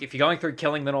you're going through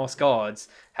killing the Norse gods,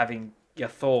 having your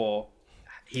Thor,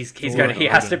 he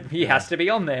has to be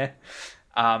on there.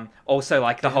 Also,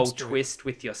 like the whole twist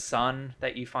with your son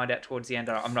that you find out towards the end.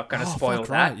 I'm not going to spoil fuck,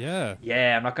 that. right, yeah.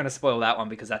 Yeah, I'm not going to spoil that one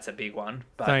because that's a big one.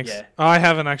 But Thanks. yeah, I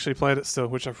haven't actually played it still,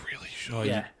 which I really should. Oh,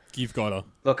 yeah. You've got to.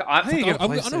 Look, Hey, you get a I'm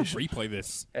going to PlayStation. replay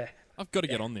this. Yeah. I've got to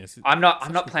get on this. I'm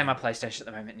not playing my PlayStation at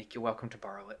the moment, Nick. You're welcome to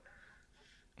borrow it.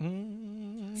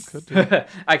 Could do.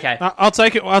 Okay, I'll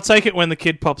take it. I'll take it when the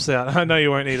kid pops out. I know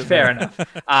you won't need it. fair now.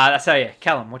 enough. So yeah,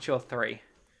 Callum, what's your 3?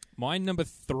 My number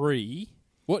 3.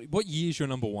 What year's your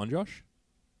number 1, Josh?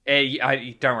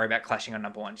 Don't worry about clashing on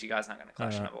number ones. You guys aren't going to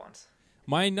clash on number ones.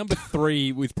 My number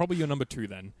 3 was probably your number 2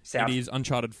 then. Sounds- It is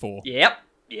Uncharted 4. Yep,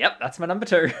 that's my number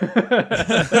 2.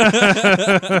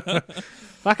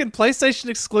 Fucking PlayStation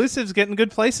exclusives getting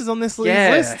good places on this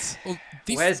Yeah. list. Well,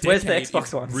 this Where's the decade Xbox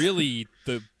is ones? really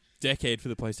the decade for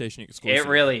the PlayStation exclusive. It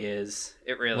really is.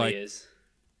 It really Like, is.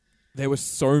 There were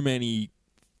so many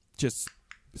just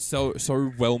so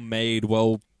well made,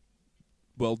 well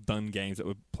done games that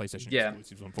were PlayStation Yeah.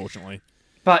 exclusives, unfortunately.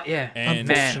 But yeah, And-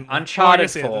 man, Unfortunately. Uncharted I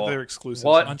guess, yeah, 4. they're exclusives.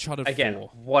 What Uncharted again? 4.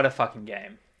 What a fucking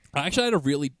game. I actually had a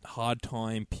really hard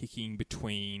time picking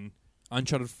between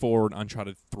Uncharted 4 and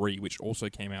Uncharted 3, which also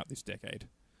came out this decade.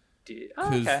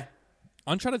 Okay.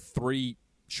 Uncharted 3,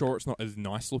 sure, it's not as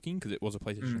nice looking because it was a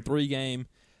PlayStation 3 game,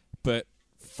 but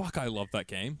fuck, I love that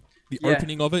game. the Yeah.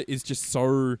 opening of it is just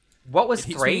so. What was It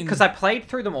hits 3? me in- Because I played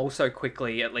through them all so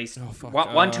quickly. At least fuck,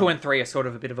 1, 2, and 3 are sort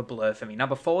of a bit of a blur for me.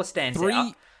 Number 4 stands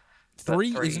out.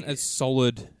 Three three- isn't as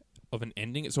solid of an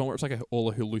ending. It's one where it's like all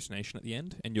a hallucination at the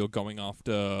end, and you're going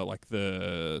after like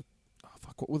the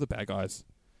what were the bad guys?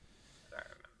 I don't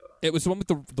remember. It was the one with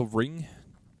the ring,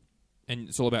 and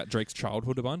it's all about Drake's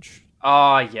childhood a bunch.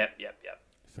 Oh, yep.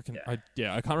 Fucking,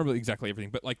 Yeah. I can't remember exactly everything,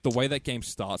 but like the way that game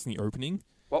starts in the opening.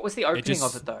 What was the opening just-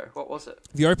 of it, though? What was it?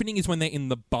 The opening is when they're in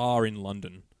the bar in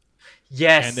London.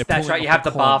 Yes, And they're that's pulling right. off You have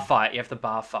the the bar con. fight. You have the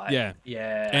bar fight. Yeah.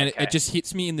 Yeah. And okay. it just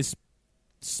hits me in this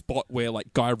spot where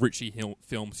like Guy Ritchie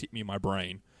films hit me in my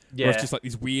brain. Yeah. Where it's just like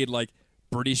this weird like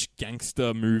British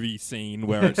gangster movie scene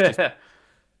where it's just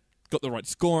got the right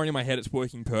scoring in my head. It's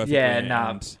working perfectly. Yeah, nah.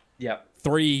 And Yep.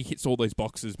 3 hits all those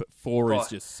boxes, but 4 is Four.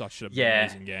 just such an Yeah.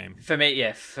 amazing game. For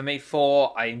me,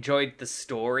 4, I enjoyed the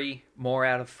story more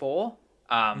out of 4.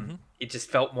 It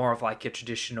just felt more of like a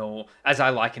traditional, as I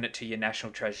liken it to your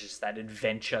National Treasures, that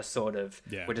adventure sort of,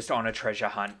 Yeah. we're just on a treasure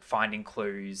hunt, finding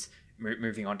clues,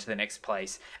 moving on to the next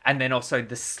place. And then also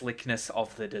the slickness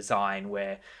of the design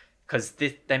where, because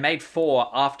they made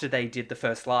 4 after they did the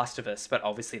first Last of Us, but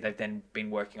obviously they've then been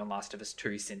working on Last of Us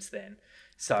 2 since then.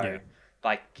 So, Yeah.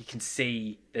 like, you can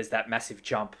see there's that massive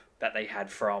jump that they had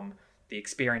from the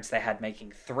experience they had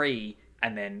making 3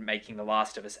 and then making The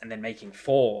Last of Us and then making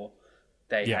 4.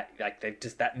 They Yeah. they've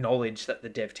just that knowledge that the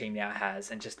dev team now has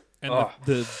and just And oh,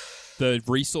 the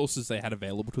resources they had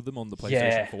available to them on the PlayStation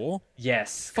Yeah. 4.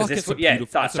 yes, Fuck, because it's a yeah,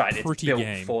 beautiful- that's it's a right. It's pretty built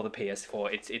game. for the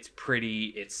PS4. It's pretty.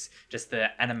 It's just the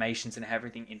animations and how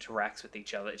everything interacts with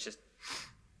each other. It's just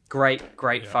great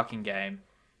fucking game.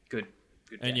 Good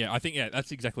And game. yeah, I think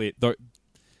that's exactly it.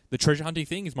 The treasure hunting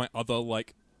thing is my other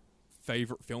like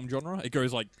favorite film genre. It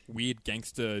goes like weird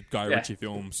gangster Guy Yeah. Ritchie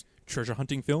films, treasure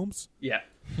hunting films. Yeah.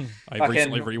 I Fucking-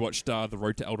 recently rewatched The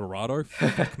Road to El Dorado.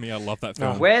 Fuck me, I love that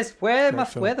film. Where film.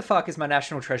 the fuck is my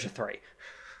National Treasure 3?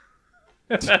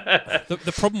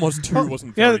 The problem was 2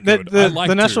 wasn't Yeah, very good. I the liked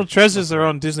the National 2. Treasures are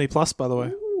on Disney Plus, by the way.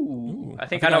 Ooh, I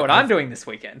think I I think know what I've- I'm doing this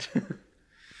weekend.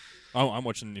 Oh, I'm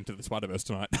watching Into the Spider-Verse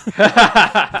tonight.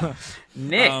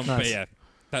 Nick, Nice. But yeah,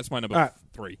 that's my number Alright.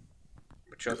 3.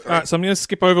 what's your 3? All right, so I'm going to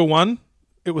skip over 1.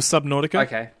 It was Subnautica.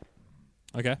 Okay.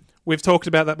 Okay. We've talked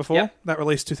about that before. Yep. That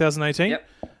released 2018. Yep.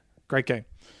 Great game.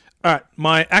 All right,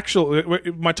 my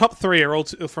top 3 are all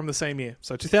from the same year.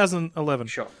 So 2011.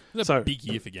 Sure. It was a So- big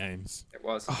year for games. It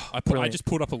was. I brilliant. just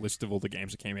pulled up a list of all the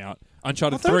games that came out.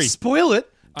 Uncharted Oh, don't 3. spoil it.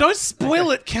 Don't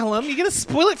spoil it, Callum. You're going to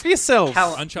spoil it for yourself.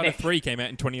 Uncharted Nick. 3 came out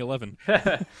in 2011.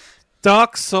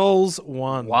 Dark Souls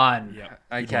 1. 1.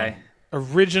 Yeah, Okay.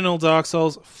 Original Dark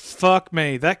Souls. Fuck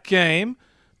me. That game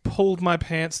pulled my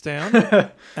pants down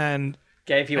and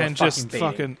Gave you a and fucking just beating.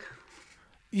 fucking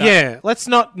yeah. Let's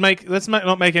not make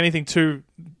anything too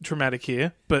traumatic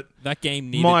here, but That game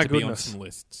needed My to be on goodness. some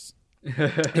lists.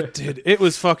 it did. It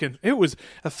was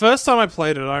the first time I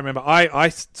played it. I remember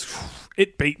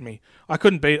it beat me. I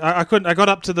couldn't beat. I couldn't. I got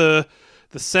up to the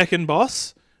second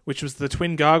boss, which was the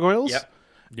twin gargoyles. Yep.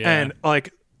 Yeah. And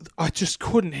like I just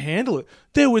couldn't handle it.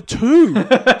 There were 2.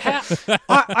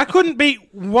 I couldn't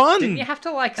beat 1. Didn't you have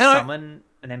to like And I- summon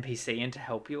an NPC in to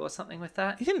help you or something with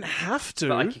that? You didn't have to.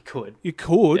 But like you could. You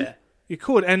could. Yeah. You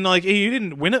could. And like he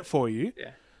didn't win it for you.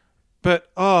 Yeah.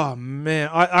 But oh man,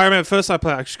 I remember first I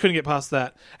played, I just couldn't get past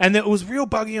that, and it was real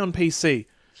buggy on PC.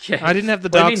 Yeah. I didn't have the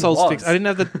What do you Dark mean Souls was? fix. I didn't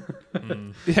have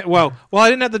the yeah, well, I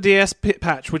didn't have the DS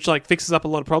patch, which like fixes up a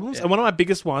lot of problems. Yeah. And one of my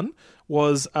biggest one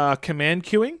was command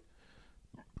queuing.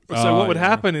 So Oh, what would yeah.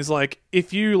 happen is like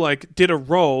if you like did a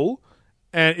roll,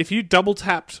 and if you double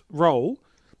tapped roll,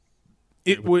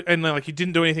 it would and like you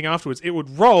didn't do anything afterwards, it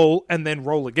would roll and then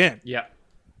roll again. Yeah.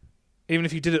 Even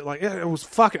if you did it like it was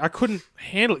fucking, I couldn't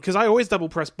handle it because I always double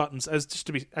press buttons as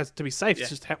to be safe. Yeah. It's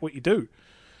just what you do.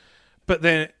 But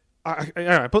then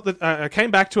I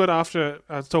came back to it after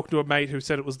I was talking to a mate who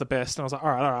said it was the best, and I was like, all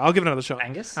right, I'll give it another shot.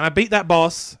 Angus? And I beat that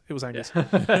boss. It was Angus.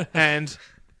 And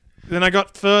then I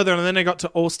got further, and then I got to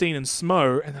Orstein and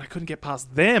Smo, and then I couldn't get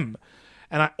past them.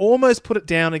 And I almost put it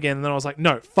down again, and then I was like,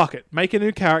 no, fuck it, make a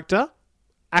new character,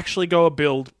 actually go a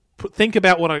build. Think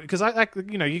about what because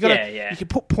you gotta Yeah. you can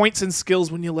put points and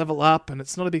skills when you level up, and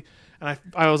it's not a big. And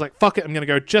I was like, fuck it, I'm gonna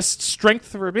go just strength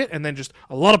for a bit, and then just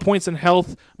a lot of points and health.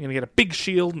 I'm gonna get a big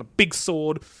shield and a big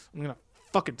sword. I'm gonna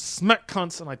fucking smack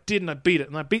cunts, and I did, and I beat it,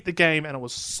 and I beat the game, and I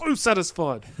was so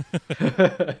satisfied.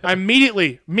 I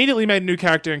immediately made a new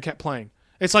character and kept playing.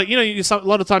 It's like a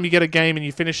lot of time you get a game and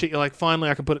you finish it, you're like, finally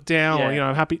I can put it down, Yeah. or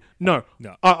I'm happy. No.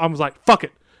 No. I was like, fuck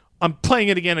it. I'm playing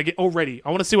it again already. I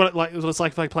want to see what it's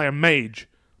like if I play a mage.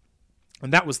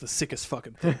 And that was the sickest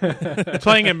fucking thing.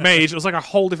 Playing a mage, it was like a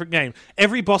whole different game.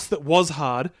 Every boss that was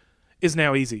hard is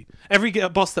now easy. Every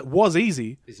boss that was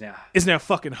easy is now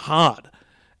fucking hard.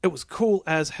 It was cool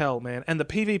as hell, man. And the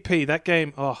PvP, that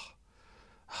game,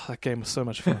 that game was so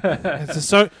much fun. It's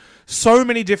just so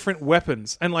many different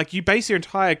weapons. And like you base your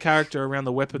entire character around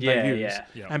the weapon they use.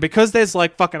 Yeah. And because there's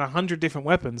like fucking 100 different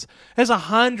weapons, there's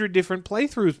 100 different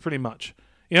playthroughs pretty much.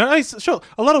 You know, sure,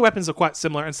 a lot of weapons are quite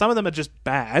similar and some of them are just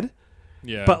bad.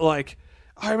 Yeah. But like,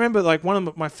 I remember like one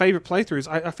of my favorite playthroughs.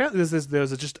 I found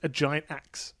there's just a giant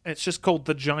axe. It's just called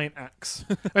the giant axe,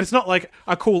 and it's not like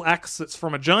a cool axe that's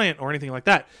from a giant or anything like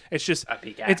that. It's just a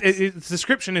big axe. Its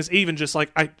description is even just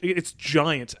like it's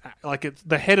giant. Like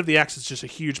the head of the axe is just a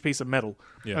huge piece of metal,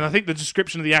 and I think the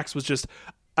description of the axe was just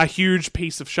a huge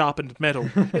piece of sharpened metal.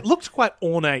 It looked quite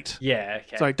ornate. Yeah.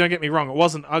 Okay. So don't get me wrong, it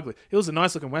wasn't ugly. It was a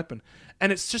nice looking weapon,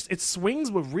 and its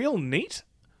swings were real neat.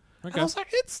 Okay. And I was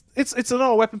like, it's an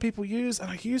old weapon people use, and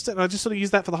I used it, and I just sort of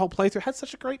used that for the whole playthrough. I had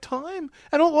such a great time.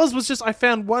 And all it was just I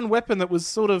found one weapon that was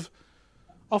sort of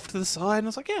off to the side, and I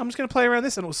was like, yeah, I'm just going to play around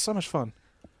this, and it was so much fun.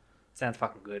 Sounds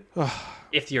fucking good.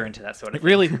 If you're into that sort of It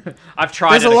really... I've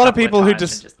tried There's it a lot of couple people who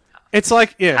times just... It's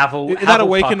like, yeah, Havel that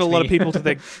awakened fucked a lot me. of people to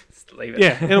their... Just leave it.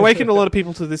 Yeah, it awakened a lot of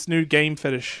people to this new game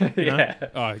fetish. You know? Yeah.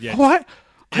 Oh, yeah. What?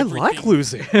 I like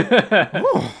losing.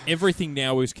 Everything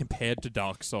now is compared to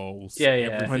Dark Souls. Yeah.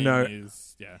 Everything I know.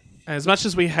 Is, yeah. As much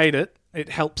as we hate it, it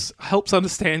helps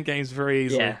understand games very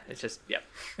easily. Yeah. It's just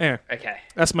Anyway, Okay.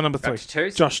 that's my number Back 3. to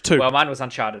 2. Josh, 2. Well, mine was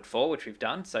Uncharted 4, which we've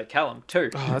done. So Callum,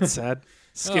 2. Oh, that's sad.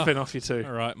 Skipping off you 2.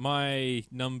 All right. My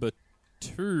number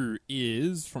 2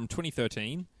 is from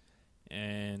 2013,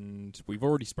 and we've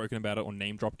already spoken about it or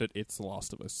name dropped it. It's The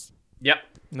Last of Us. Yep.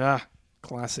 Nah,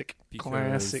 classic. Because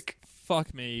Classic.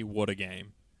 Fuck me, what a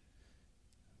game.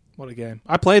 What a game.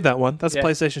 I played that one. That's Yeah. a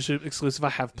PlayStation exclusive I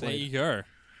have There played. you go.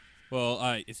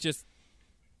 Well, it's just...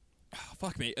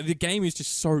 fuck me. The game is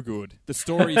just so good. The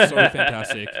story is so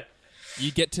fantastic.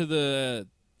 You get to the...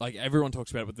 Like, everyone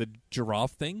talks about it, but the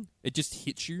giraffe thing, it just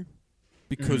hits you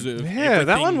because of Yeah, that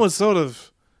everything. one was sort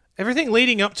of... Everything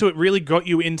leading up to it really got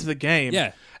you into the game.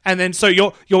 Yeah. And then so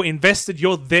you're invested,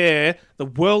 you're there, the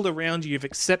world around you, you've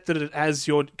accepted it as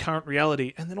your current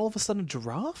reality, and then all of a sudden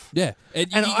giraffe? Yeah. And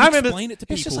And you I remember- explain it to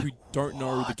it's just people who like, don't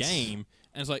know the what? game,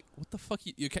 and it's like, what the fuck?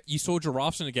 You saw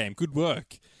giraffes in a game. Good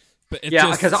work. But it Yeah,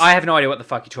 just, because I have no idea what the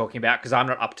fuck you're talking about because I'm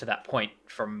not up to that point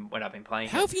from when I've been playing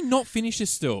How it. have you not finished this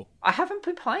still? I haven't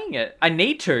been playing it. I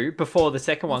need to before the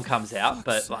second one comes out,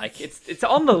 but like it's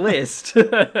on the list.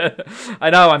 I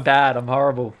know I'm bad. I'm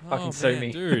horrible. Fucking sue man,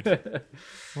 me, dude.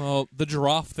 Well, the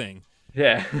giraffe thing.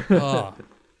 Yeah, Oh.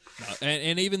 No,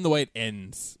 and even the way it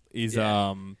ends is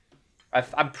Yeah.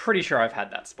 I'm pretty sure I've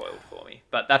had that spoiled for me,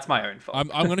 but that's my own fault.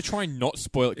 I'm going to try and not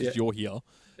spoil it because you're here.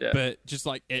 Yeah. But just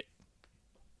like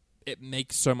it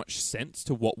makes so much sense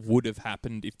to what would have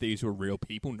happened if these were real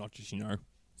people, not just,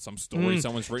 some story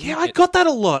someone's written. Yeah, I got that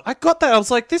a lot. I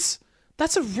was like, that's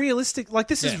a realistic, like,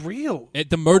 this is Yeah. real.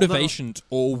 The motivations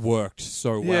all worked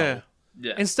so well. Yeah.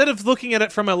 yeah, Instead of looking at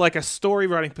it from a story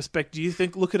writing perspective, you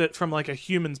look at it from like a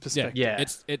human's perspective. Yeah.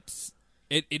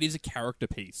 It is a character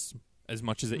piece as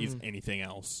much as it is anything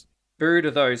else. Boo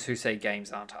to those who say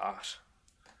games aren't art.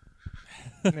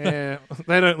 Yeah,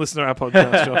 they don't listen to our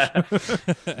podcast,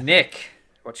 Josh. Nick,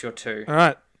 what's your 2? All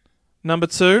right, number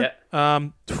 2. Yeah.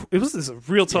 This is a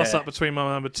real toss up Yeah. between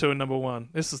my number 2 and number 1.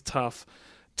 This is tough.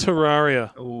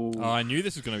 Terraria. Ooh. Oh, I knew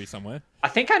this was going to be somewhere. I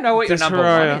think I know what your number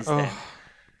Terraria. 1 is. Then.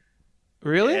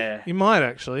 Really? Yeah. You might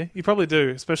actually. You probably do,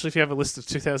 especially if you have a list of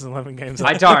 2011 games.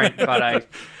 I don't, but I have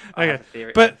Okay, a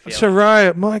theory. but I feel-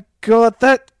 Terraria, my god,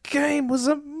 that game was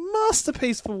a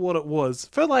masterpiece for what it was.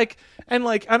 I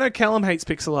know Callum hates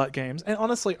pixel art games, and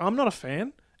honestly, I'm not a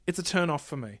fan. It's a turn off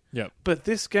for me. Yep. But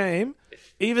this game,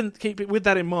 even keep it with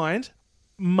that in mind,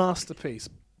 masterpiece,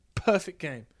 perfect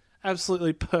game,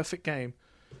 absolutely perfect game.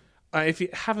 If you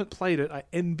haven't played it, I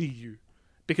envy you.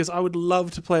 Because I would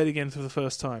love to play it again for the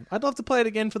first time. I'd love to play it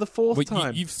again for the 4th Well,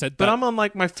 time. you've said but that. I'm on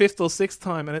like my 5th or 6th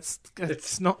time, and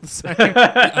it's not the same.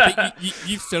 I think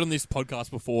you've said on this podcast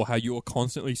before how you're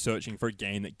constantly searching for a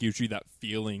game that gives you that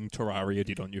feeling Terraria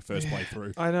did on your first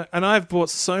playthrough. I know, and I've bought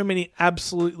so many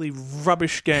absolutely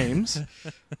rubbish games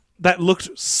that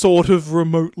looked sort of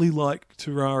remotely like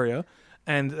Terraria,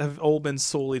 and have all been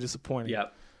sorely disappointing.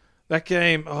 Yep. That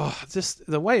game, just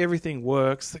the way everything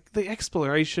works, the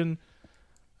exploration.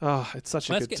 Oh, it's such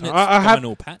a That's good getting time. its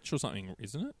final patch or something,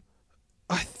 isn't it?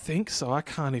 I think so. I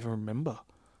can't even remember.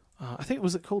 I think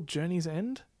was it called Journey's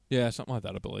End? Yeah, something like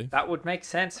that, I believe. That would make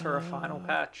sense for a final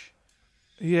patch.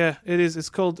 Yeah, it is. It's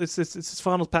called. It's its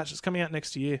final patch. It's coming out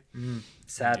next year.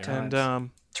 Sad Yeah. times.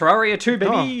 And Terraria 2,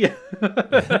 baby!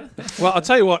 Well, I'll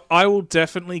tell you what. I will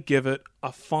definitely give it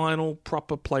a final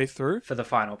proper playthrough. For the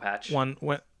final patch. For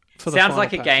the Sounds final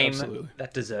like a patch, game absolutely.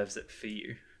 that deserves it for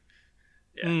you.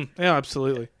 Yeah,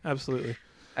 absolutely.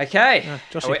 Okay.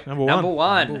 Joshy, number Number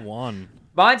one. one.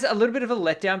 Mine's a little bit of a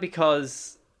letdown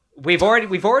because we've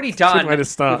already done way to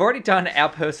start. we've already done our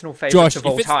personal favorites Josh, of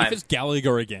all time. if it's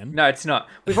Gallagher again. No, it's not.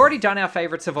 We've already done our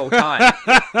favorites of all time.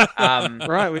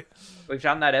 Right. We've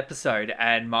done that episode,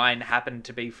 and mine happened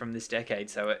to be from this decade,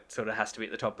 so it sort of has to be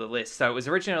at the top of the list. So it was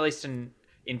originally released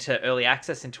into early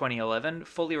access in 2011,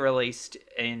 fully released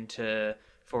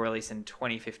for release in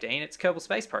 2015. It's Kerbal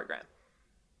Space Program.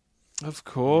 Of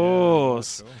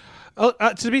course. Oh,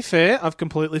 to be fair, I've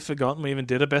completely forgotten we even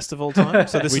did a best of all time,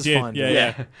 so this We is did, fine.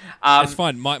 yeah. It's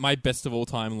fine. My best of all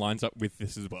time lines up with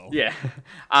this as well. Yeah.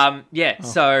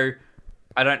 So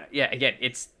I don't. Yeah. Again,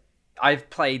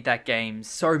 I've played that game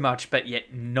so much, but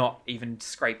yet not even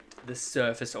scraped the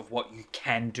surface of what you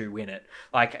can do in it.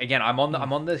 Like again, I'm on the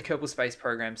Kerbal Space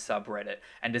Program subreddit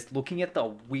and just looking at the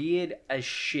weird as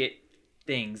shit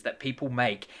things that people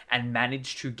make and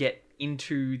manage to get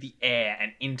into the air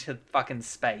and into fucking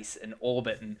space and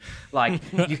orbit, and like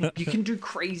you can do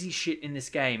crazy shit in this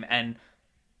game. And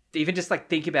even just like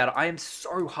think about it, I am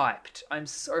so hyped. I'm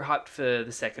so hyped for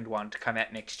the second one to come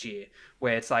out next year,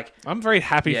 where it's like I'm very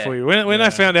happy for you. When I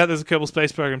found out there's a Kerbal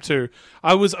Space Program 2,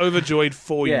 I was overjoyed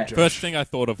for you, Josh. First thing I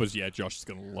thought of was, Josh is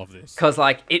going to love this. Because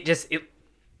like the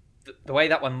way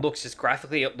that one looks, just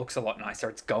graphically, it looks a lot nicer.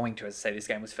 It's going to, as I say, this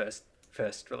game was first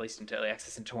released into early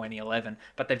access in 2011,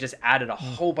 but they've just added a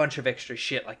whole bunch of extra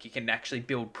shit. Like you can actually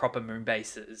build proper moon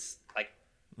bases, like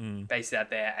bases out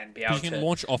there, and be able to. You can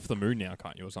launch off the moon now,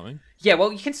 can't you, or something? Yeah,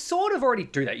 well, you can sort of already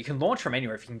do that. You can launch from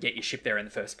anywhere if you can get your ship there in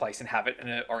the first place and have it in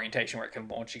an orientation where it can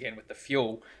launch again with the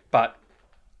fuel.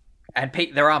 And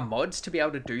Pete, there are mods to be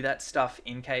able to do that stuff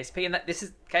in KSP, and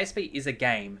KSP is a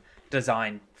game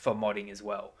designed for modding as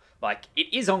well. Like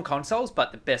it is on consoles,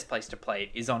 but the best place to play it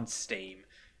is on Steam,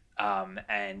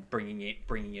 and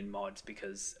bringing in mods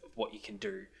because of what you can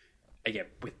do. Again,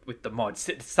 with the mods,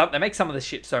 they make some of the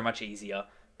shit so much easier.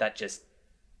 That just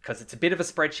because it's a bit of a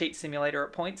spreadsheet simulator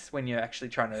at points when you're actually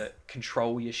trying to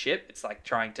control your ship. It's like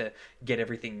trying to get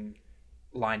everything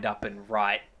lined up and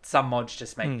right. Some mods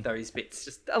just make those bits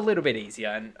just a little bit easier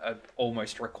and are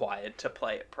almost required to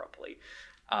play it properly.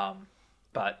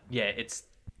 But yeah, it's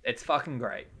fucking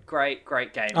great.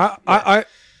 Great game.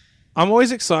 I'm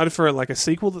always excited for a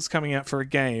sequel that's coming out for a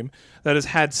game that has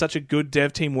had such a good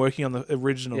dev team working on the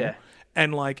original. Yeah.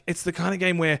 And it's the kind of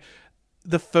game where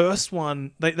the first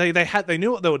one they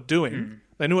knew what they were doing.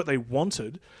 They knew what they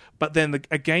wanted, but then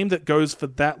a game that goes for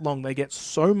that long, they get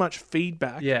so much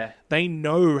feedback. Yeah. They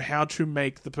know how to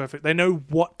make the perfect. They know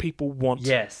what people want.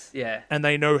 Yes, yeah. And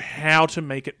they know how to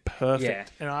make it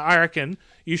perfect. Yeah. And I reckon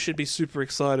you should be super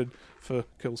excited for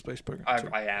Kerbal Space Program.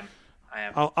 I am.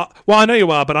 Well, I know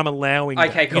you are, but I'm allowing that.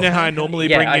 Okay, cool. You know how I normally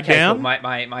bring you down? Cool.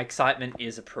 My excitement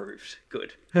is approved.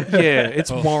 Good. Yeah,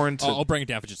 it's warranted. I'll bring it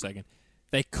down for just a second.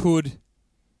 There could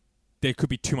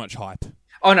be too much hype.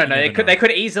 Oh no, they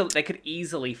could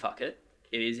easily fuck it.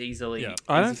 It is easily. Yeah.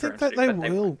 I don't think that they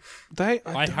will.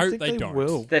 I hope think they don't.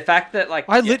 will. The fact that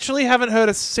I literally haven't heard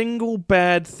a single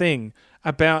bad thing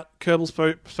about Kerbal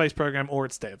Space Program or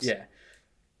its devs. Yeah.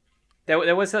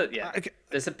 There was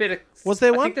there's a bit of. Was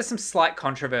there I one? think there's some slight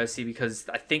controversy because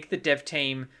I think the dev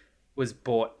team was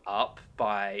bought up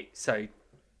by the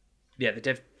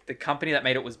company that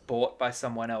made it was bought by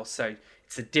someone else. So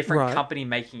it's a different company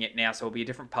making it now. So it'll be a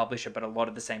different publisher, but a lot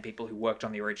of the same people who worked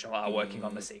on the original are working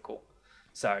on the sequel.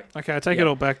 So okay, I take it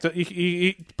all back.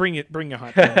 You bring your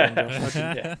hype down, Josh.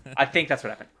 I think that's what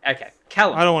happened. Okay,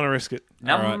 Callum. I don't want to risk it.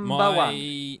 Number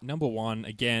one. Number one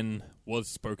again was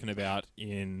spoken about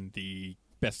in the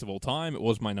best of all time. It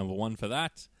was my number one for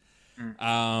that.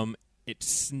 It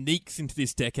sneaks into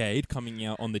this decade, coming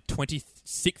out on the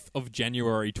 26th of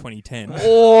January 2010.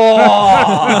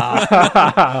 Oh!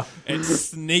 It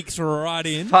sneaks right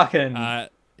in. Fucking.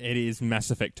 It is Mass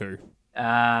Effect 2.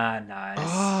 Nice.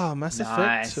 Oh, Mass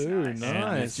Effect 2. Nice.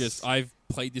 And it's just, I've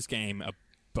played this game a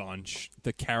bunch.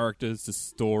 The characters, the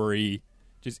story,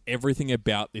 just everything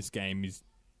about this game is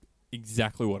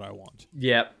exactly what I want.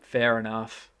 Yep, fair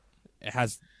enough. It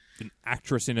has an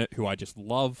actress in it who I just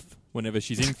love. Whenever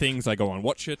she's in things, I go and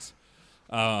watch it.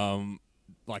 The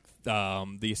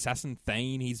assassin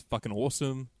Thane, he's fucking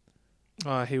awesome.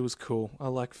 Oh, he was cool. I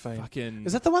like Thane.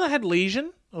 Is that the one that had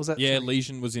Legion? Or was that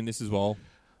Legion was in this as well.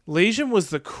 Legion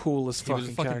was the coolest He was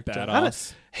a fucking character.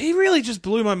 badass. He really just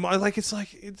blew my mind. I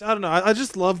don't know. I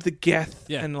just loved the Geth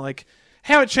and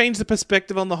how it changed the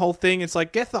perspective on the whole thing. It's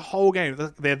like Geth the whole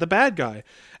game. They're the bad guy,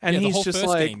 and the he's whole just first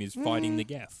like game is fighting the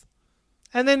Geth.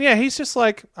 And then he's just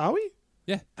like, "Are we?"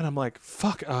 Yeah. And I'm like,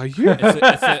 "Fuck, are you?"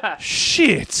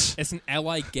 Shit. It's an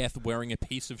ally Geth wearing a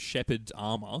piece of shepherd's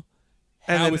armor.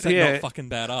 And How then- is that yeah. not fucking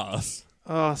badass?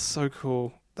 Oh, so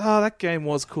cool. Oh, that game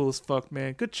was cool as fuck,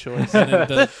 man. Good choice. And then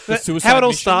the suicide how it all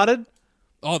mission. started.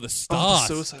 Oh, the Oh, start.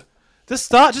 the suicide. The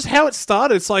start, just how it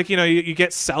started. It's like, you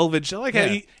get salvaged. I like how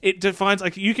Yeah. it defines,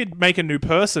 like, you could make a new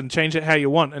person, change it how you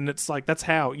want, and it's like, that's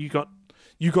how you got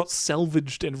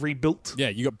salvaged and rebuilt. Yeah,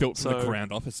 you got built from the So-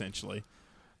 ground up, essentially.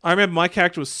 I remember my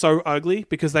character was so ugly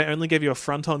because they only gave you a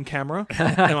front on camera,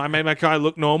 and I made my guy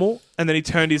look normal, and then he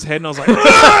turned his head, and I was like,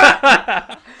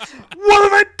 "Ah! What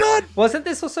have I done?" Wasn't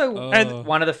this also And-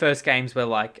 one of the first games where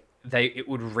like it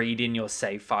would read in your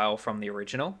save file from the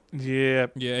original? Yeah.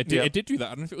 Yeah, it did do that. I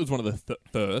don't know if it was one of the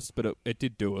first, but it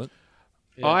did do it.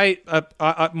 My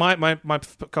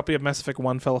copy of Mass Effect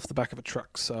 1 fell off the back of a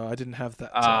truck, so I didn't have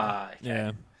that. Okay.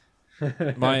 Yeah.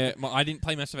 my I didn't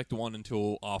play Mass Effect 1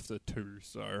 until after 2,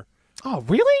 so... Oh,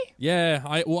 really? Yeah,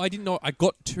 I didn't know... I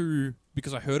got 2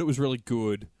 because I heard it was really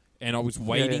good, and I was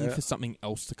waiting Yeah. for something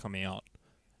else to come out.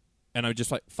 And I was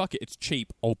just like, fuck it, it's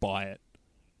cheap, I'll buy it.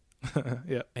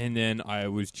 Yeah. And then I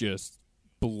was just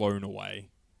blown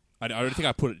away. I don't think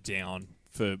I put it down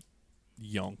for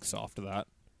yonks after that.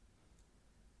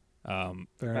 Fair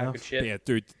Good enough. But shit. yeah,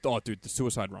 dude, the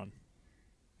suicide run.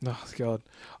 Oh, God.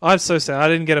 I'm so sad. I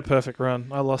didn't get a perfect run.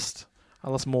 I lost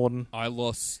Morden. I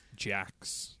lost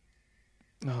Jax.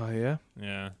 Oh, yeah.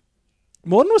 Yeah.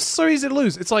 Morden was so easy to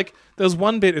lose. It's like, there's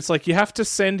one bit, it's like you have to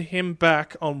send him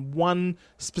back on one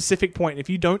specific point. If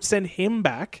you don't send him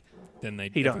back, Then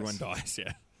He dies. everyone dies,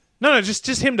 yeah. no, just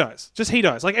him dies. Just he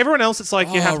dies. Like, everyone else, it's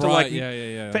like you have to, right. like...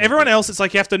 Yeah. For everyone else, it's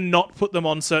like you have to not put them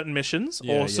on certain missions,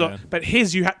 Yeah, or so. yeah. But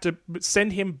his, you have to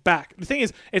send him back. The thing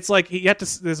is, it's like you have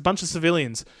to. There's a bunch of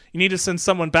civilians. You need to send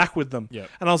someone back with them. Yep.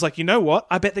 And I was like, you know what?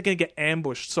 I bet they're going to get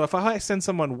ambushed. So if I send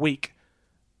someone weak,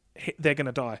 they're going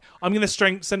to die. I'm going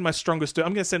to send my strongest. I'm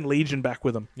going to send Legion back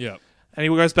with them. Yeah. And he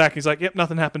goes back. And he's like, yep,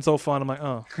 nothing happens. All fine. I'm like,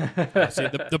 oh. See,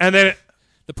 And then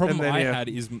the problem and then, I yeah. had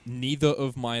is neither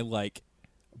of my, like,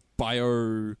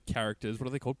 bio characters, what are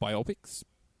they called? Biopics?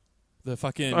 The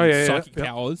fucking psychic yeah.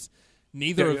 powers.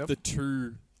 Neither Yeah, of yeah. the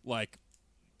two, like,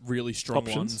 really strong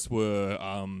Options. ones were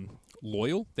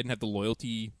loyal. They didn't have the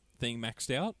loyalty thing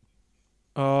maxed out.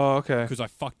 oh, okay. Because I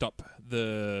fucked up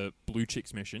the Blue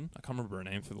Chicks mission. I can't remember her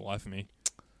name for the life of me.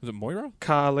 Was it Moira?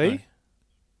 Carly.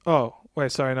 No. Oh,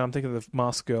 wait. Sorry, no. I'm thinking of the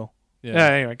mask girl. Yeah. Yeah.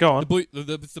 Anyway, go on.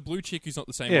 It's the blue chick who's not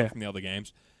the same Yeah. one from the other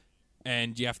games.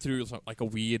 And you have to do like a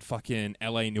weird fucking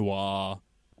LA Noire,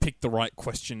 pick the right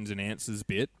questions and answers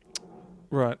bit.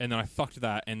 Right. And then I fucked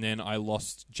that, and then I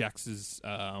lost Jax's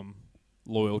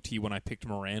loyalty when I picked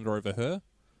Miranda over her.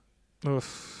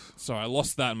 Oof. So I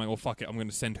lost that, and I'm like, well, fuck it, I'm going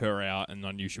to send her out, and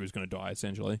I knew she was going to die,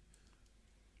 essentially.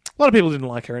 A lot of people didn't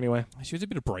like her anyway. She was a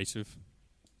bit abrasive.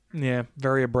 Yeah,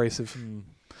 very abrasive.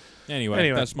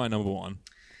 Anyway, that's my number one.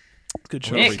 Good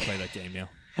I'm going choice. to replay that game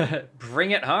now.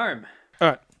 Bring it home. All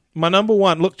right, my number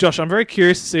one. Look, Josh, I'm very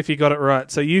curious to see if you got it right.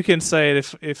 So you can say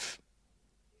it if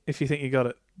you think you got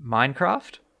it.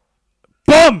 Minecraft?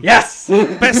 Boom! Yes!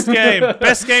 Best game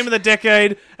of the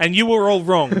decade, and you were all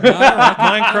wrong.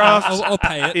 Minecraft I'll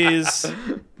pay it. is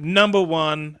number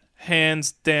one,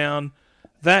 hands down.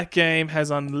 That game has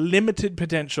unlimited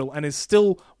potential and is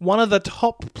still one of the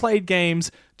top played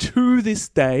games to this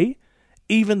day,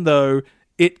 even though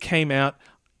it came out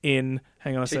in,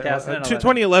 hang on a second,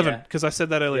 2011, Yeah. because I said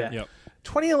that earlier. Yeah. Yep.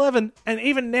 2011, and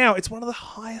even now, it's one of the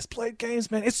highest played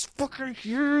games, man. It's fucking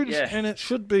huge, Yeah. and it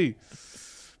should be.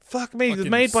 Fuck me, it's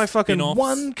Fucking made by fucking spin-offs.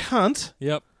 one cunt.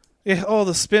 Yep. Yeah, all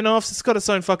the spin-offs. It's got its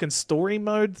own fucking story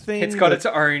mode thing. It's got that- its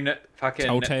own fucking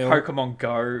Telltale. Pokemon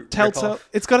Go Telltale. ripoff.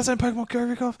 It's got its own Pokemon Go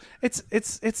ripoff.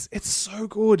 It's so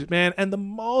good, man. And the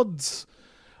mods.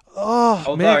 Oh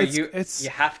Although man, you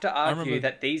have to argue remember-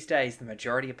 that these days the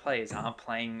majority of players aren't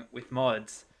playing with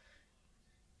mods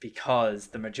because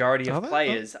the majority Are of they?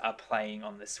 players are playing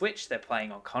on the Switch, they're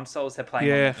playing on consoles, they're playing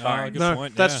Yeah. on the phone. Good no,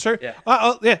 point, that's yeah. true.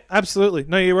 Yeah. Yeah, absolutely.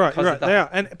 No, you're right. Because You're of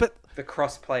right. the- They are. But The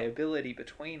cross playability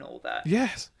between all that.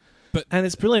 yes. But- and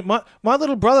it's brilliant. My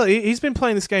little brother, he's been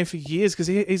playing this game for years because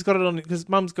he's got it on. Because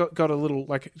Mum's got a little,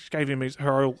 like, she gave him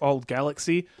her old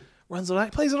Galaxy, runs it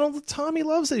out, plays it all the time. He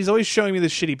loves it. He's always showing me the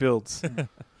shitty builds.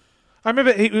 I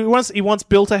remember he once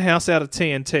built a house out of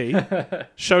TNT,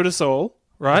 showed us all,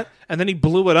 right, and then he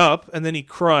blew it up, and then he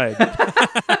cried.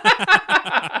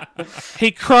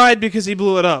 He cried because he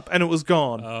blew it up, and it was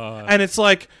gone. And it's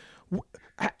like,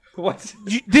 What?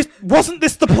 Wasn't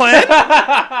this the plan?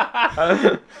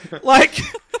 Like,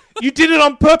 you did it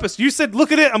on purpose. You said,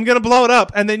 "Look at it, I'm going to blow it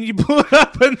up," and then you blew it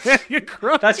up, and then you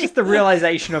cried. That's just the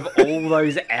realization of all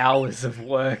those hours of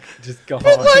work just gone.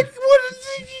 But like,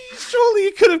 surely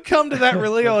you could have come to that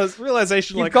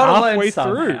realization You've like got to halfway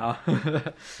learn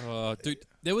through. somehow. Dude,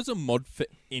 there was a mod for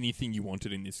anything you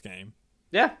wanted in this game.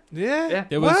 Yeah. Yeah.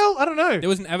 There was- Well, I don't know. There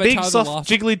was an Avatar Big the soft last.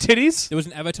 jiggly titties. There was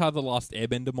an Avatar the Last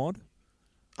Airbender mod.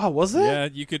 Oh, was there? Yeah,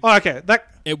 you could. Oh, okay. That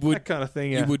It kind of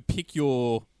thing. Yeah. You would pick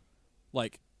your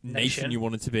like Nation. nation you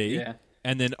wanted to be, Yeah.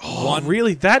 and then Oh, one.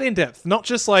 really? That in depth? Not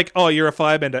just like, oh, you're a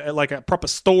firebender, like a proper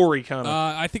story kind of.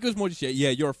 I think it was more just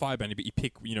you're a firebender, but you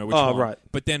pick which Oh, one. right.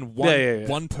 But then one Yeah.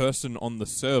 one person on the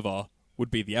server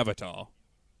would be the Avatar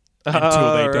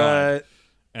until they died, right.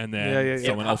 and then Yeah.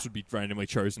 someone else would be randomly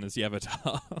chosen as the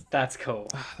Avatar. That's cool.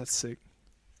 That's sick.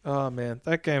 Oh man,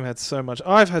 that game had so much.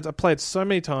 I played so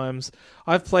many times.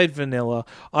 I've played vanilla.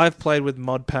 I've played with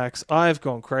mod packs. I've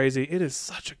gone crazy. It is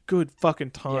such a good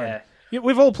fucking time. Yeah.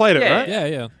 We've all played it, Yeah. right?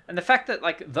 yeah. And the fact that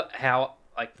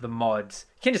the mods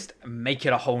can just make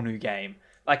it a whole new game.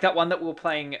 Like that one that we were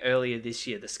playing earlier this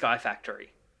year, the Sky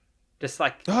Factory. Just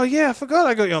like Oh yeah, I forgot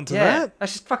I got you onto that.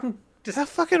 that's just fucking just How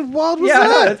fucking wild was I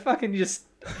know, that? it's fucking just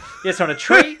it's on a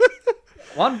tree.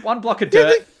 one block of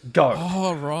dirt, go.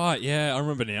 Oh right, yeah, I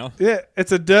remember now. Yeah,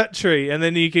 it's a dirt tree, and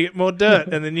then you get more dirt,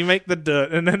 and then you make the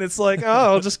dirt, and then it's like, oh,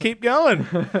 I'll just keep going.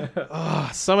 Oh,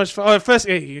 so much fun. Oh, first,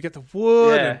 you get the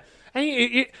wood, Yeah.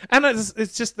 and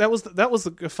it's just that was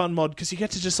a fun mod because you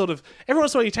get to just sort of every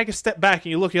once in a while you take a step back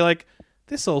and you look, you're like,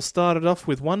 this all started off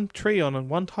with one tree on and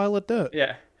one tile of dirt,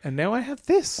 Yeah. and now I have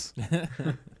this,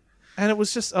 and it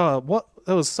was just that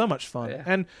was so much fun, Yeah.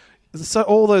 and so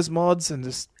all those mods and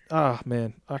just. Ah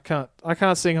man, I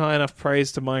can't sing high enough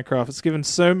praise to Minecraft. It's given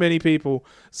so many people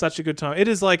such a good time. It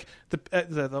is like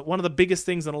the one of the biggest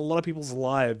things in a lot of people's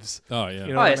lives. Oh yeah.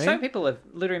 You know Oh what yeah, I so mean? many people have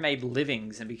literally made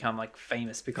livings and become like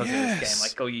famous because of this Yes. game.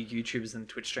 Like all you YouTubers and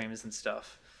Twitch streamers and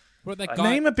stuff. What that Like,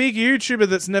 guy? Name a big YouTuber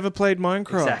that's never played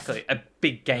Minecraft. Exactly. A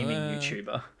big gaming Uh,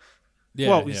 YouTuber. Yeah,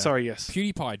 Well, yeah. sorry, yes,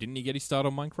 PewDiePie, didn't he get his start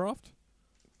on Minecraft?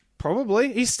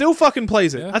 probably. He still fucking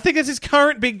plays it. Yeah. I think it's his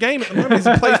current big game at the moment. Is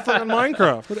he plays fucking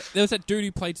Minecraft. There was that dude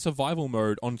who played survival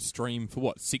mode on stream for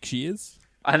what, 6 years?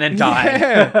 And then died.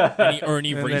 Yeah, And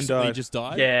he And then recently died. just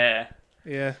died. Yeah.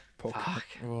 yeah. Poor Fuck.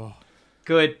 Oh,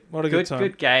 Good. What a good time.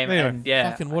 Good game. Anyway. And yeah.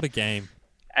 fucking what a game!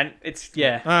 And it's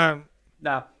no.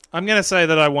 I'm gonna say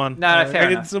that I won. No,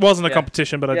 fair enough. It wasn't a Yeah.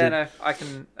 competition, but I Yeah, did. no, I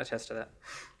can attest to that.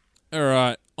 All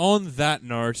right. On that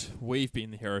note, we've been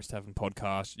the Heroes Tavern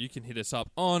podcast. You can hit us up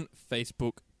on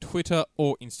Facebook, Twitter,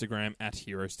 or Instagram at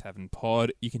Heroes Tavern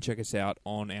Pod. You can check us out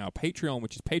on our Patreon,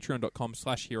 which is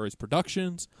patreon.com/Heroes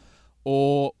Productions,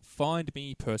 or find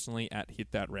me personally at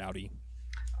Hit That Rowdy.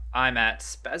 I'm at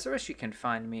Spazarus. You can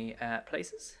find me at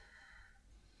places.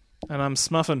 And I'm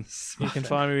Smuffin. You can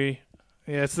find me.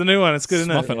 Yeah, it's the new one. It's good,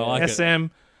 isn't Smuffin, it? I like it.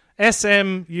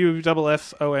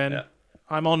 SMUFFON. Yeah.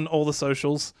 I'm on all the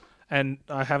socials, and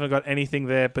I haven't got anything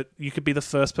there. But you could be the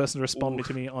first person to respond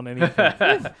to me on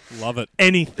anything. Love it.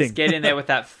 Anything. Get in there with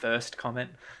that first comment.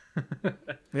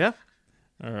 Yeah,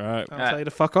 All right. I'll tell you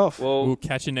to fuck off. Well, We'll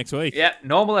catch you next week. yeah,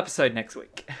 normal episode next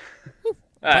week.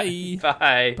 Bye.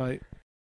 Bye. Bye.